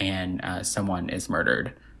 and someone is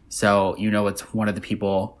murdered. So you know it's one of the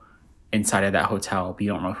people inside of that hotel, but you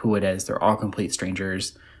don't know who it is. They're all complete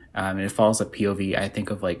strangers. And it follows a POV, I think,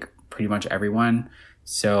 of like pretty much everyone.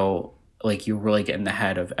 So like you really get in the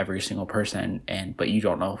head of every single person, and but you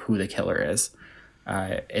don't know who the killer is.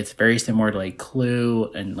 It's very similar to like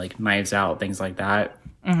Clue and like Knives Out, things like that.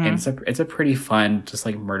 And it's a pretty fun, just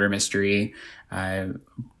like murder mystery,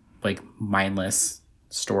 like mindless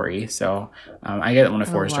story. So I get it one of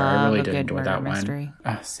 4 star. I Love really a did good enjoy murder that mystery.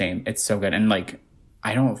 one. Same. It's so good. And like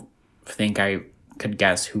I don't think I could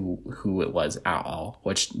guess who it was at all,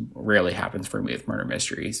 which rarely happens for me with murder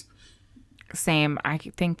mysteries. Same. I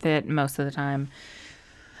think that most of the time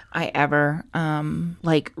I ever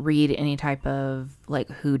like read any type of like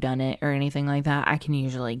who done it or anything like that, I can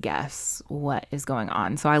usually guess what is going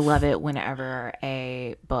on. So I love it whenever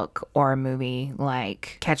a book or a movie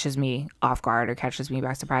like catches me off guard or catches me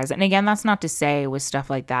by surprise. And again, that's not to say with stuff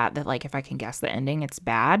like that like if I can guess the ending, it's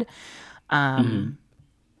bad.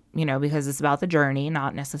 You know, because it's about the journey,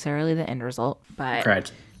 not necessarily the end result. But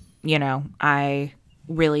Correct. you know, I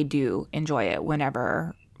really do enjoy it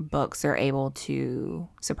whenever books are able to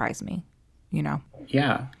surprise me, you know.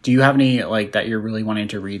 Yeah. Do you have any like that you're really wanting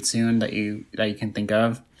to read soon that you can think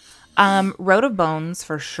of? Road of Bones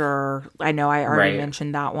for sure. I know I already Right.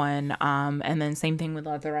 mentioned that one. And then same thing with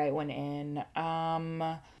Let the Right One In.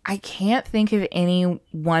 I can't think of any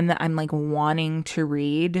one that I'm like wanting to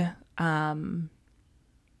read,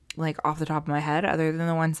 like off the top of my head, other than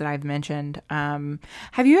the ones that I've mentioned.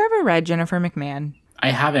 Have you ever read Jennifer McMahon? I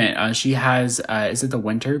haven't. She has. Is it the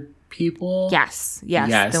Winter People? Yes, The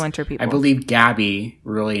Yes. Winter I People. believe Gabby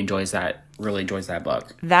really enjoys that. Really enjoys that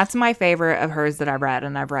book. That's my favorite of hers that I've read,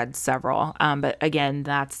 and I've read several. But again,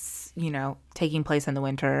 that's, you know, taking place in the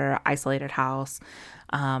winter, isolated house,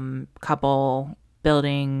 couple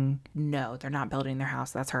building. No, they're not building their house.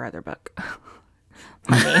 That's her other book.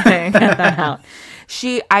 Let me get that out.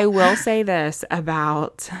 I will say this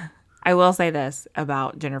about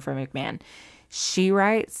Jennifer McMahon. She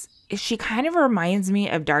kind of reminds me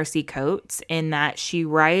of Darcy Coates in that she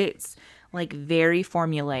writes like very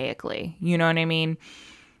formulaically. You know what I mean?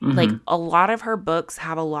 Like a lot of her books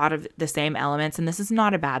have a lot of the same elements, and this is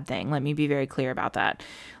not a bad thing. Let me be very clear about that.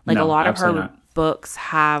 Like a No, lot of absolutely her not. books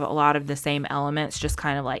have a lot of the same elements, just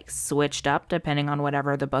kind of like switched up depending on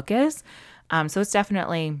whatever the book is. So it's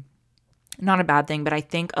definitely not a bad thing, but I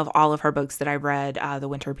think of all of her books that I've read, The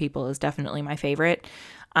Winter People is definitely my favorite.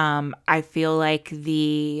 I feel like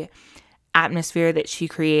the atmosphere that she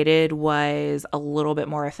created was a little bit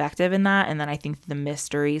more effective in that. And then I think the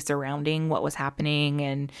mystery surrounding what was happening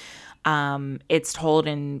and it's told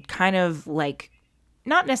in kind of like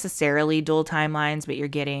not necessarily dual timelines, but you're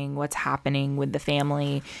getting what's happening with the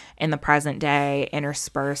family in the present day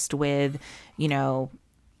interspersed with, you know,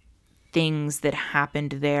 things that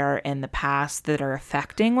happened there in the past that are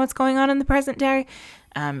affecting what's going on in the present day.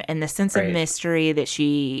 And the sense of Right. mystery that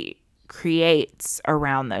she creates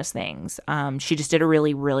around those things. She just did a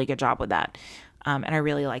really, really good job with that. And I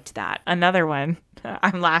really liked that. Another one,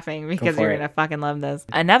 I'm laughing because for you're it. going to fucking love this.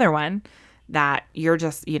 Another one that you're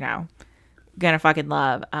just, you know, going to fucking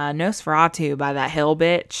love. Nosferatu by that hill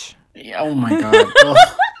bitch. Yeah, oh my god. Ugh.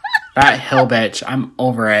 That hill bitch. I'm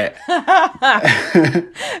over it.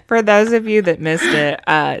 For those of you that missed it,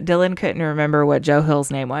 Dylan couldn't remember what Joe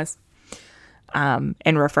Hill's name was, and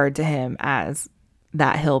referred to him as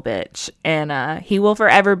that hill bitch. And he will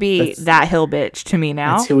forever be that hill bitch to me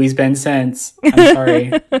now. That's who he's been since. I'm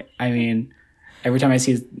sorry. I mean, every time I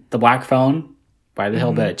see the black phone by the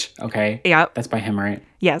hill bitch, okay? Yep. That's by him, right?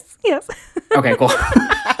 Yes. Okay, cool.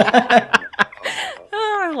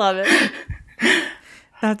 Oh, I love it.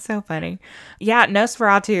 That's so funny. Yeah,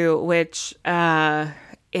 Nosferatu, which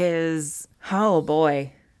is, oh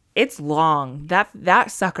boy, it's long.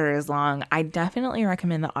 That sucker is long. I definitely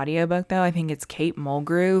recommend the audiobook though. I think it's Kate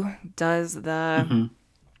Mulgrew does the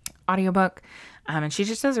audiobook. And she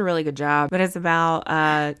just does a really good job. But it's about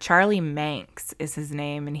Charlie Manx is his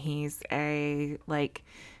name, and he's a like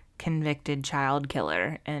convicted child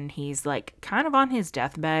killer, and he's like kind of on his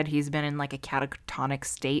deathbed. He's been in like a catatonic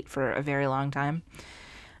state for a very long time.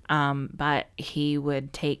 But he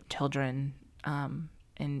would take children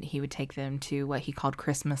and he would take them to what he called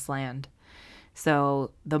Christmas Land.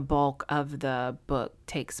 So the bulk of the book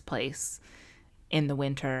takes place in the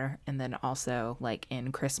winter and then also like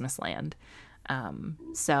in Christmas Land.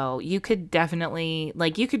 So you could definitely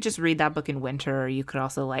like you could just read that book in winter, or you could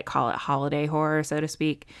also like call it holiday horror, so to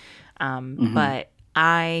speak. But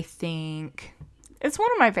I think it's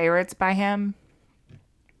one of my favorites by him,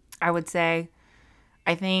 I would say.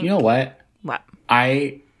 I think You know what? what?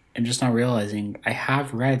 I am just not realizing I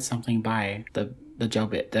have read something by the Joe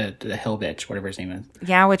bit the Hill bitch, whatever his name is.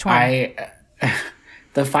 Yeah, which one?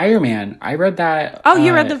 The Fireman. I read that. Oh,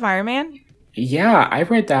 you read The Fireman? Yeah, I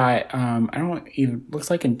read that. I don't even looks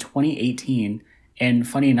like in 2018. And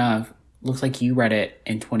funny enough, looks like you read it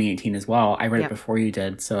in 2018 as well. I read it before you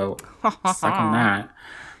did, so suck on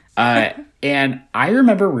that. And I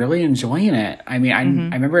remember really enjoying it. I mean, I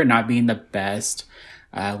remember it not being the best,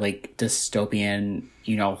 like dystopian,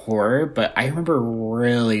 horror, but I remember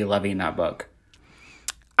really loving that book.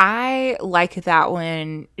 I like that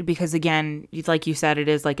one because, again, like you said, it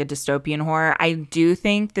is like a dystopian horror. I do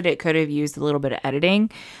think that it could have used a little bit of editing.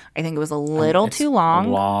 I think it was a little too long.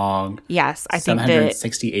 Long. Yes, I think that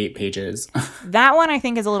 768 pages. that one I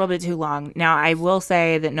think is a little bit too long. Now, I will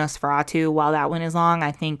say that Nosferatu, while that one is long,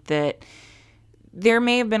 I think that there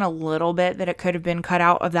may have been a little bit that it could have been cut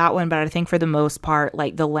out of that one, but I think for the most part,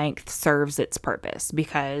 like, the length serves its purpose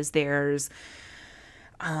because there's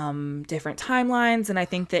different timelines, and I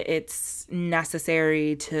think that it's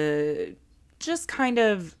necessary to just kind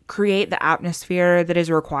of create the atmosphere that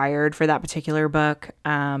is required for that particular book.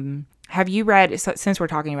 Have you read, since we're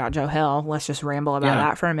talking about Joe Hill, let's just ramble about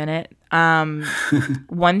that for a minute.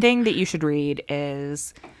 One thing that you should read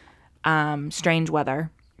is Strange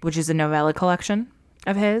Weather, which is a novella collection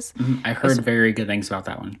of his. I've heard very good things about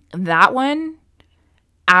that one. That one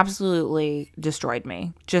absolutely destroyed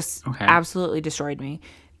me. Absolutely destroyed me.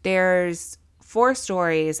 There's 4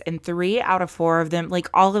 stories, and 3 out of 4 of them, like,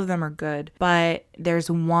 all of them are good. But there's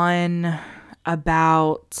one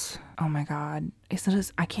about, oh my God,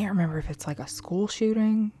 I can't remember if it's like a school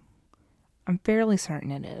shooting. I'm fairly certain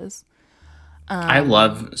it is. I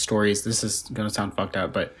love stories. This is going to sound fucked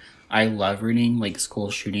up, but I love reading like school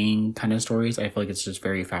shooting kind of stories. I feel like it's just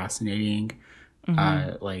very fascinating.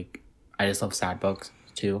 Like, I just love sad books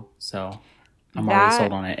too, so I'm already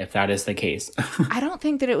sold on it if that is the case. I don't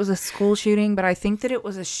think that it was a school shooting, but I think that it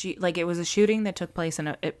was it was a shooting that took place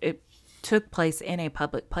it took place in a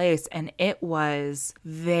public place, and it was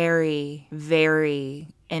very, very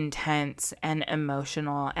intense and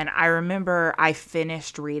emotional. And I remember I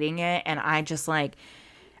finished reading it, and I just I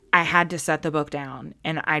had to set the book down,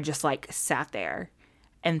 and I just sat there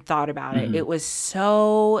and thought about it. It was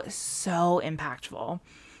so impactful.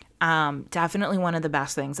 Definitely one of the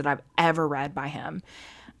best things that I've ever read by him.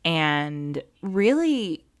 And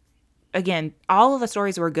really, again, all of the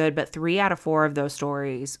stories were good, but 3 out of 4 of those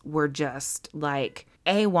stories were just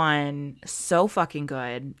A1, so fucking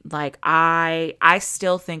good. I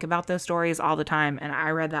still think about those stories all the time, and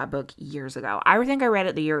I read that book years ago. I think I read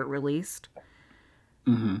it the year it released,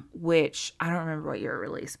 which I don't remember what year it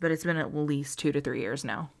released, but it's been at least 2 to 3 years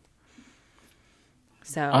now.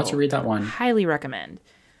 So I'll have to read that one. Highly recommend.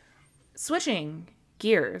 Switching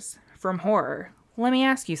gears from horror, let me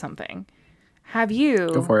ask you something. Have you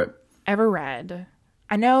Go for it. ever read,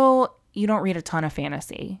 I know you don't read a ton of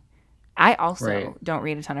fantasy. I also don't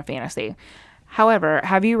read a ton of fantasy. However,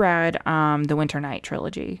 have you read the Winter Night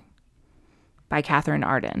trilogy by Catherine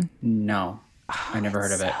Arden? No, I never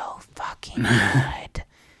heard of it. So fucking good.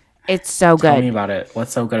 It's so good. Tell me about it.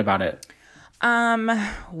 What's so good about it?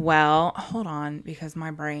 Well, hold on, because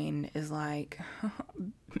my brain is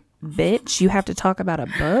bitch, you have to talk about a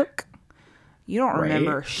book? You don't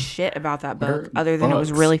remember shit about that book other than it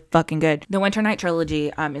was really fucking good. The Winter Night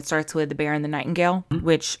trilogy, it starts with The Bear and the Nightingale,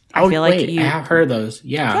 which I feel like you... I have heard of those.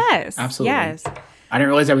 Yeah. Yes. Absolutely. Yes. I didn't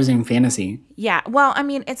realize I was in fantasy. Yeah. Well, I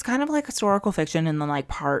mean, it's kind of like historical fiction and then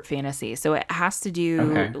part fantasy. So it has to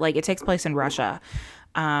do... it takes place in Russia.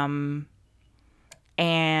 And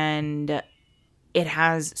it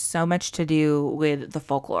has so much to do with the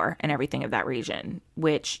folklore and everything of that region,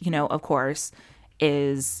 which, of course,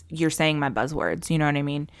 is, you're saying my buzzwords, you know what I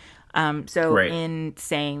mean? In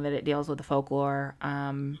saying that it deals with the folklore,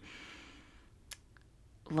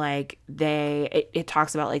 it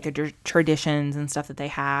talks about the traditions and stuff that they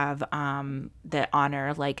have that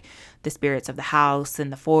honor the spirits of the house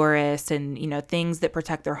and the forest and, things that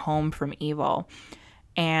protect their home from evil.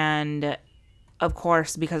 And of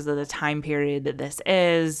course, because of the time period that this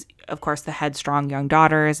is, of course, the headstrong young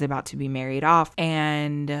daughter is about to be married off,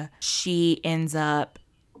 and she ends up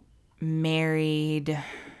married.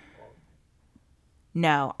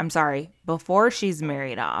 No, I'm sorry. Before she's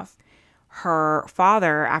married off, her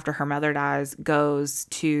father, after her mother dies, goes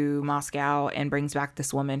to Moscow and brings back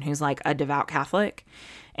this woman who's a devout Catholic.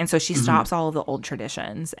 And so she stops all of the old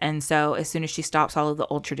traditions. And so as soon as she stops all of the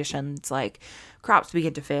old traditions, crops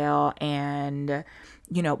begin to fail and,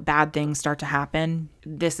 bad things start to happen.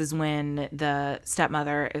 This is when the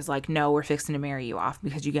stepmother is no, we're fixing to marry you off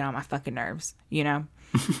because you get on my fucking nerves,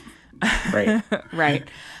 Right. Right.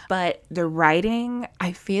 But the writing,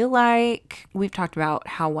 I feel like we've talked about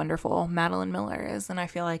how wonderful Madeline Miller is. And I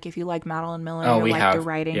feel like if you like Madeline Miller, Oh, you'll we like the have.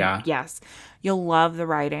 writing. Yeah. Yes. You'll love the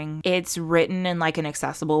writing. It's written in like an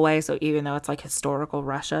accessible way. So even though it's like historical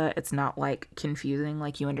Russia, it's not like confusing.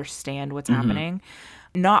 Like you understand what's happening.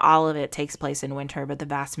 Not all of it takes place in winter, but the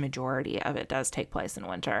vast majority of it does take place in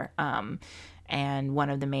winter. And one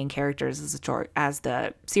of the main characters as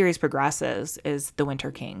the series progresses is the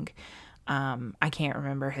Winter King. I can't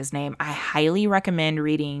remember his name. I highly recommend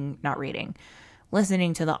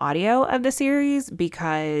listening to the audio of the series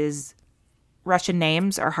because Russian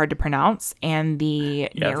names are hard to pronounce, and the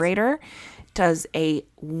narrator does a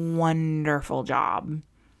wonderful job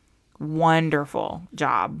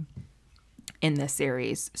in this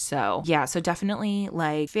series. So yeah, so definitely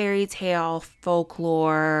like fairy tale,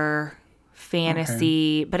 folklore,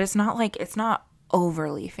 fantasy, but it's not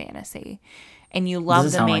overly fantasy. And you love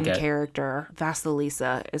the main character.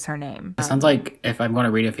 Vasilisa is her name. It sounds like if I'm going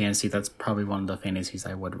to read a fantasy, that's probably one of the fantasies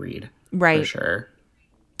I would read. Right. For sure.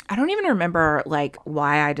 I don't even remember like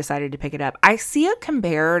why I decided to pick it up. I see it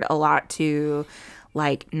compared a lot to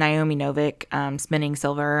like Naomi Novik, Spinning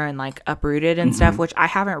Silver and like Uprooted and stuff, which I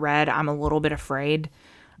haven't read. I'm a little bit afraid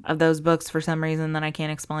of those books for some reason that I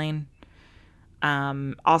can't explain.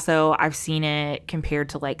 Also, I've seen it compared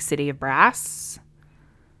to like City of Brass.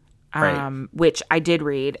 Which I did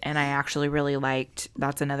read and I actually really liked.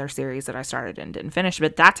 That's another series that I started and didn't finish,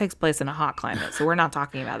 but that takes place in a hot climate, so we're not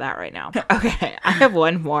talking about that right now. Okay, I have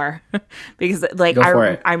one more because like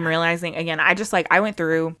I'm realizing again, I went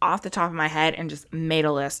through off the top of my head and just made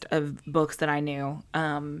a list of books that I knew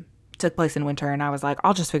took place in winter, and I was like,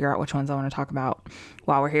 I'll just figure out which ones I want to talk about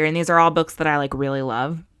while we're here. And these are all books that I like really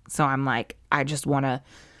love, so I'm like, I just want to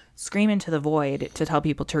scream into the void to tell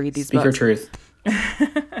people to read these books. Speak your truth.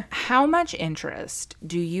 How much interest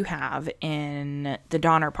do you have in the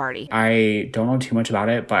Donner Party? I don't know too much about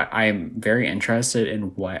it, but I'm very interested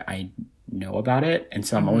in what I know about it. And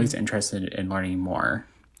so I'm always interested in learning more.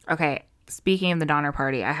 Okay. Speaking of the Donner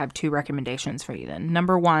Party, I have 2 recommendations for you then.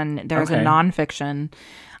 Number 1, there's a nonfiction.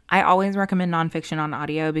 I always recommend nonfiction on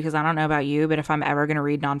audio because I don't know about you, but if I'm ever going to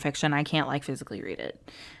read nonfiction, I can't like physically read it.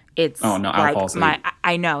 It's I'll fall asleep.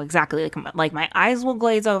 I know exactly like my eyes will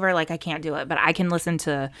glaze over, like I can't do it, but I can listen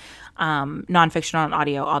to nonfiction on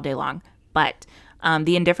audio all day long. But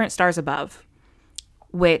The Indifferent Stars Above,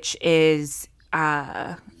 which is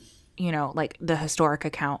like the historic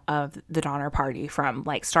account of the Donner Party from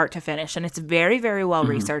like start to finish, and it's very, very well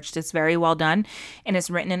researched. It's very well done, and it's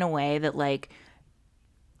written in a way that like,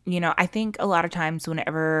 I think a lot of times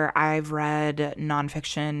whenever I've read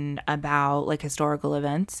nonfiction about like historical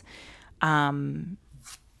events,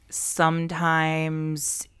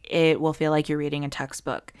 sometimes it will feel like you're reading a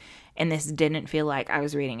textbook. And this didn't feel like I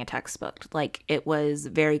was reading a textbook. Like it was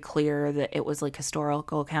very clear that it was like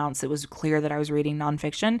historical accounts. It was clear that I was reading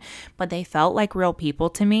nonfiction, but they felt like real people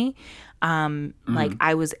to me. Like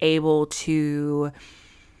I was able to,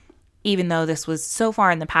 even though this was so far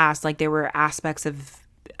in the past, like there were aspects of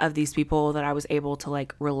these people that I was able to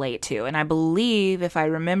like relate to. And I believe, if I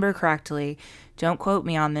remember correctly, don't quote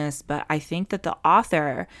me on this, but I think that the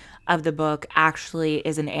author of the book actually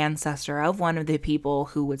is an ancestor of one of the people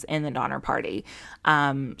who was in the Donner Party.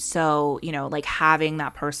 So, like having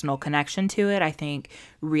that personal connection to it, I think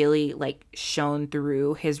really like shone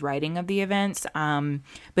through his writing of the events.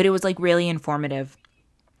 But it was like really informative.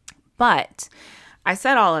 But I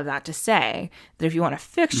said all of that to say that if you want a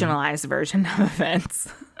fictionalized version of events.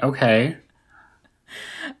 Okay.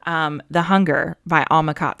 The Hunger by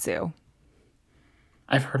Alma Katsu.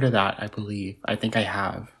 I've heard of that, I believe. I think I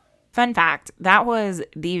have. Fun fact, that was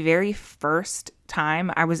the very first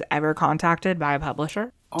time I was ever contacted by a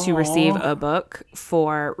publisher to receive a book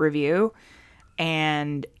for review.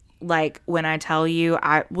 And like when I tell you,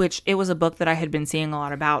 which it was a book that I had been seeing a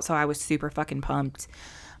lot about, so I was super fucking pumped.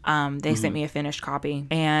 They sent me a finished copy,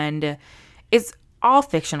 and it's all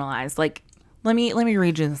fictionalized. Like, let me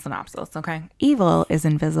read you the synopsis, okay? Evil is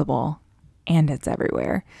invisible, and it's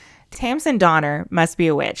everywhere. Tamsin Donner must be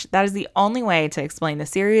a witch. That is the only way to explain the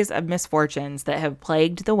series of misfortunes that have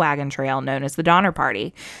plagued the wagon trail known as the Donner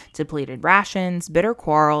Party. Depleted rations, bitter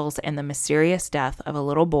quarrels, and the mysterious death of a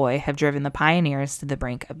little boy have driven the pioneers to the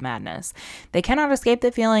brink of madness. They cannot escape the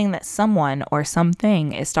feeling that someone or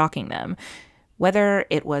something is stalking them. Whether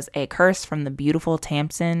it was a curse from the beautiful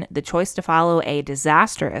Tamsin, the choice to follow a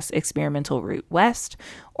disastrous experimental route west,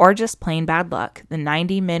 or just plain bad luck, the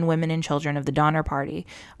 90 men, women, and children of the Donner Party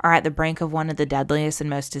are at the brink of one of the deadliest and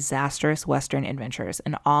most disastrous Western adventures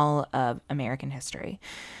in all of American history.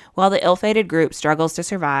 While the ill-fated group struggles to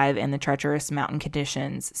survive in the treacherous mountain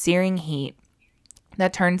conditions, searing heat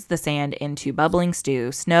that turns the sand into bubbling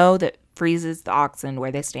stew, snow that freezes the oxen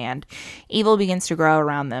where they stand, evil begins to grow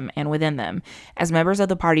around them and within them. As members of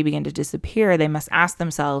the party begin to disappear, they must ask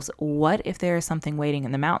themselves, what if there is something waiting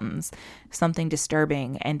in the mountains? Something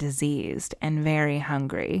disturbing and diseased and very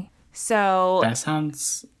hungry. So That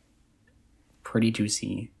sounds pretty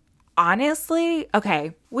juicy. Honestly,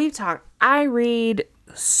 okay, I read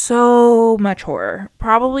so much horror.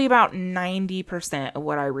 Probably about 90% of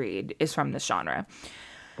what I read is from this genre.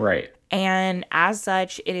 Right. And as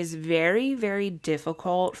such, it is very, very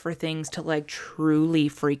difficult for things to like truly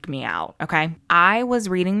freak me out. Okay. I was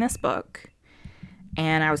reading this book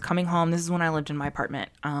and I was coming home. This is when I lived in my apartment,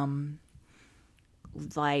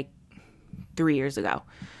 like 3 years ago.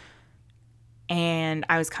 And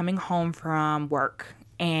I was coming home from work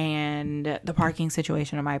and the parking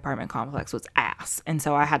situation in my apartment complex was ass. And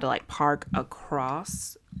so I had to like park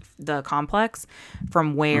across the complex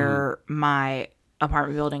from where my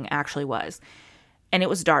apartment building actually was. And it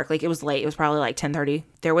was dark. Like it was late. It was probably like 10:30.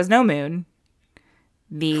 There was no moon.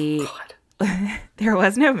 There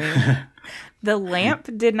was no moon. The lamp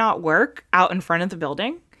did not work out in front of the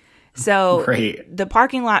building. So Great. The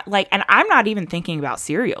parking lot, like, and I'm not even thinking about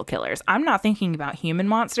serial killers. I'm not thinking about human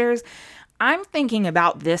monsters. I'm thinking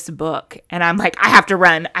about this book and I'm like, I have to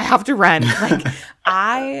run.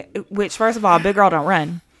 Like which first of all, big girl don't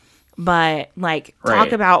run. But like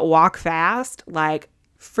talk about walk fast, like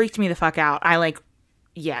freaked me the fuck out. I like,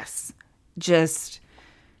 yes, just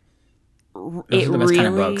Those are the best kind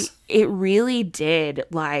of books. it really did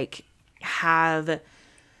like have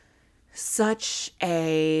such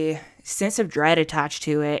a sense of dread attached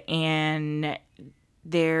to it. And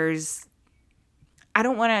I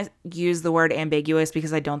don't want to use the word ambiguous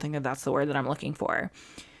because I don't think that that's the word that I'm looking for.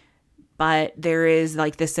 But there is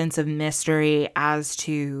like this sense of mystery as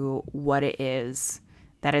to what it is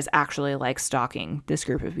that is actually like stalking this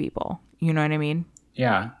group of people. You know what I mean?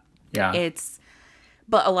 Yeah.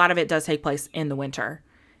 But a lot of it does take place in the winter.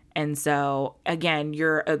 And so again,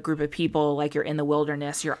 you're a group of people, like you're in the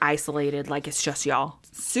wilderness, you're isolated, like it's just y'all.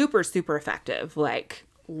 Super, super effective. Like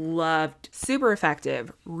super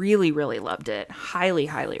effective. Really, really loved it. Highly,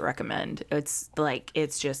 highly recommend. It's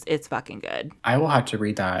fucking good. I will have to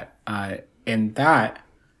read that. And that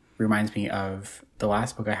reminds me of the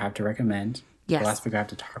last book I have to recommend. Yes. The last book I have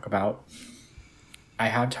to talk about. I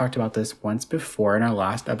have talked about this once before in our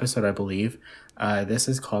last episode, I believe. This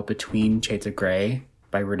is called Between Shades of Grey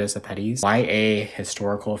by Rita Sepetys. YA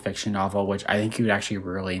historical fiction novel, which I think you would actually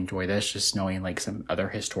really enjoy this, just knowing like some other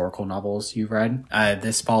historical novels you've read.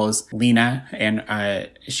 This follows Lena, and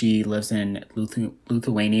she lives in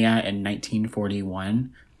Lithuania in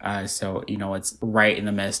 1941. So, you know, it's right in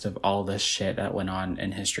the midst of all this shit that went on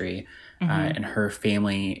in history. And her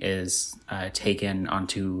family is taken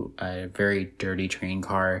onto a very dirty train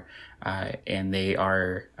car, and they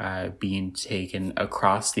are being taken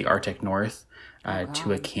across the Arctic North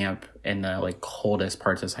to a camp in the like coldest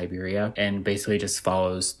parts of Siberia, and basically just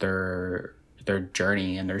follows their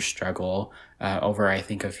journey and their struggle over, I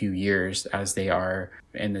think, a few years as they are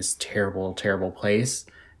in this terrible, terrible place.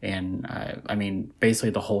 And I mean,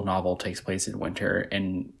 basically the whole novel takes place in winter,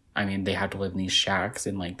 and I mean, they have to live in these shacks,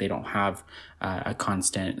 and like they don't have a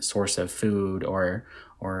constant source of food or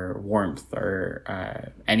warmth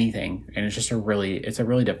or anything. And it's just a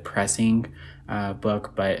really depressing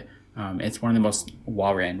book, but it's one of the most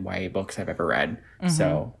well-written YA books I've ever read.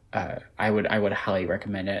 So I would highly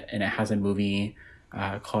recommend it. And it has a movie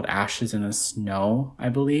called Ashes in the Snow, I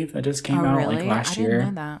believe, that just came out like last year. I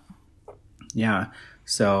didn't know that. Yeah.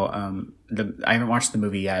 So I haven't watched the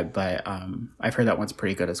movie yet, but I've heard that one's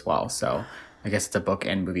pretty good as well. So I guess it's a book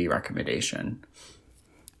and movie recommendation.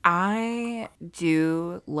 I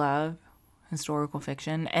do love historical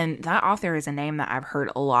fiction, and that author is a name that I've heard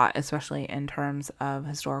a lot, especially in terms of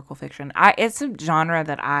historical fiction. It's a genre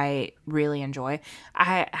that I really enjoy.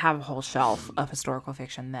 I have a whole shelf of historical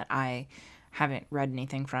fiction that I haven't read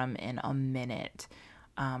anything from in a minute.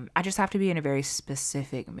 I just have to be in a very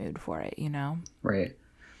specific mood for it, you know? Right.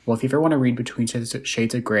 Well, if you ever want to read Between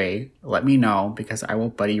Shades of Grey, let me know, because I will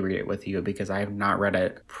buddy read it with you, because I have not read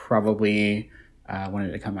it probably, when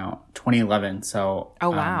did it come out? 2011. So, oh,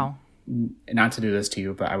 wow. Not to do this to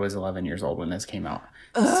you, but I was 11 years old when this came out.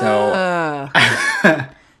 So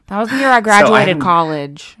that was the year I graduated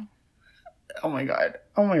college. Oh my god.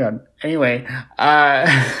 Oh my god. Anyway,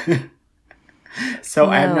 so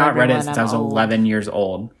I have Hello, not read it everyone. since I'm I was old. 11 years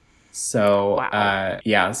old. So, Wow.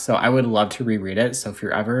 yeah, so I would love to reread it. So if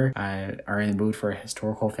you're ever are in the mood for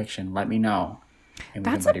historical fiction, let me know and we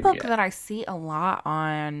can That's a buddy read book it. that I see a lot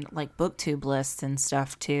on like booktube lists and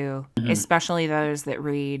stuff too, Mhm. especially those that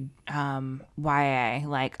read YA.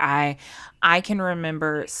 Like I can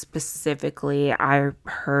remember specifically I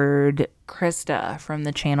heard Krista from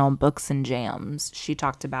the channel Books and Jams. She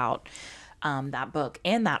talked about that book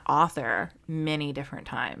and that author many different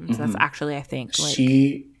times. That's Mhm. actually I think like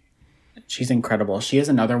She She's incredible. She has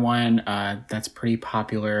another one that's pretty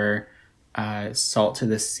popular, Salt to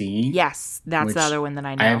the Sea, yes, that's the which other one that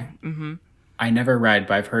I I've know. Hmm. I never read,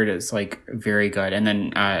 but I've heard it's like very good. And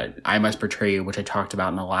then I Must Betray You, which I talked about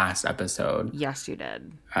in the last episode. Yes, you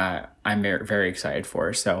did. I'm very, very excited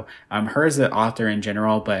for. So her as the author in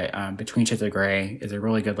general, but Between Shades of Grey is a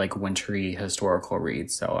really good like wintry historical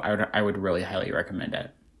read. So I would really highly recommend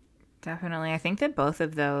it. Definitely. I think that both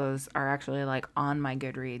of those are actually like on my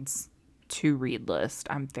Goodreads to read list.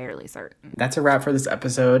 I'm fairly certain. That's a wrap for this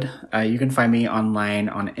episode. You can find me online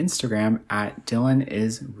on Instagram at Dylan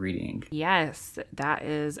is Reading. Yes, that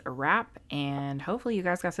is a wrap, and hopefully you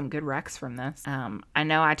guys got some good recs from this. I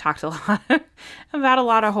know I talked a lot about a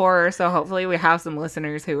lot of horror, so hopefully we have some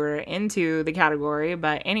listeners who are into the category.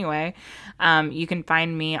 But anyway, you can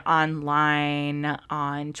find me online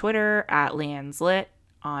on Twitter at Leanne's Lit,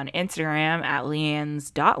 on Instagram at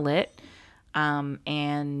leanne's.lit,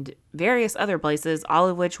 and various other places, all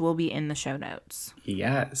of which will be in the show notes.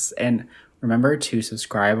 Yes. And remember to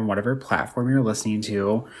subscribe on whatever platform you're listening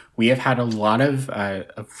to. We have had a lot of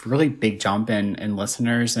a really big jump in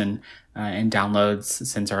listeners and downloads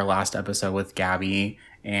since our last episode with Gabby.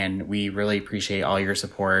 And we really appreciate all your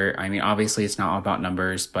support. I mean, obviously, it's not all about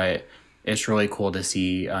numbers, but it's really cool to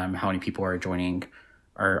see how many people are joining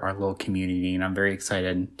our little community. And I'm very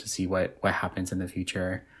excited to see what happens in the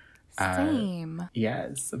future. Same.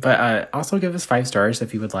 Yes, but also give us 5 stars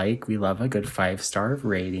if you would like. We love a good 5-star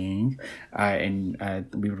rating, and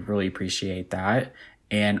we would really appreciate that.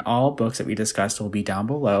 And all books that we discussed will be down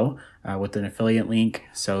below with an affiliate link,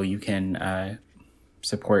 so you can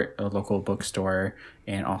support a local bookstore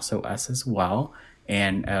and also us as well.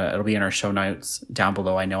 And it'll be in our show notes down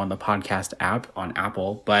below. I know on the podcast app on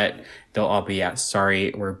Apple, but they'll all be at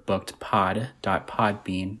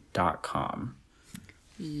sorrywebookedpod.podbean.com.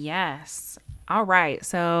 Yes. All right.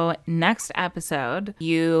 So, next episode,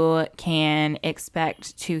 you can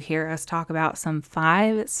expect to hear us talk about some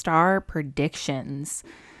 5-star predictions.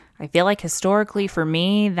 I feel like historically for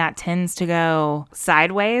me, that tends to go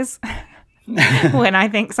sideways when I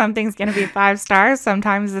think something's going to be 5 stars.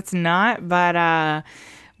 Sometimes it's not, but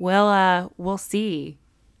we'll see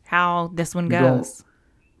how this one Maybe we'll, goes.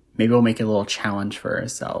 maybe we'll make a little challenge for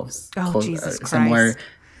ourselves. Oh, Jesus Similar Christ.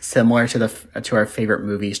 similar to our favorite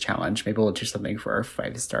movies challenge. Maybe we'll do something for our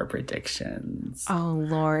 5-star predictions. Oh,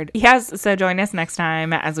 Lord. Yes. So join us next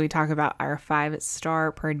time as we talk about our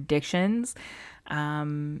 5-star predictions.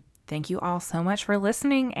 Thank you all so much for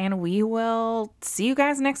listening, and we will see you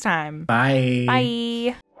guys next time. Bye.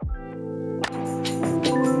 Bye.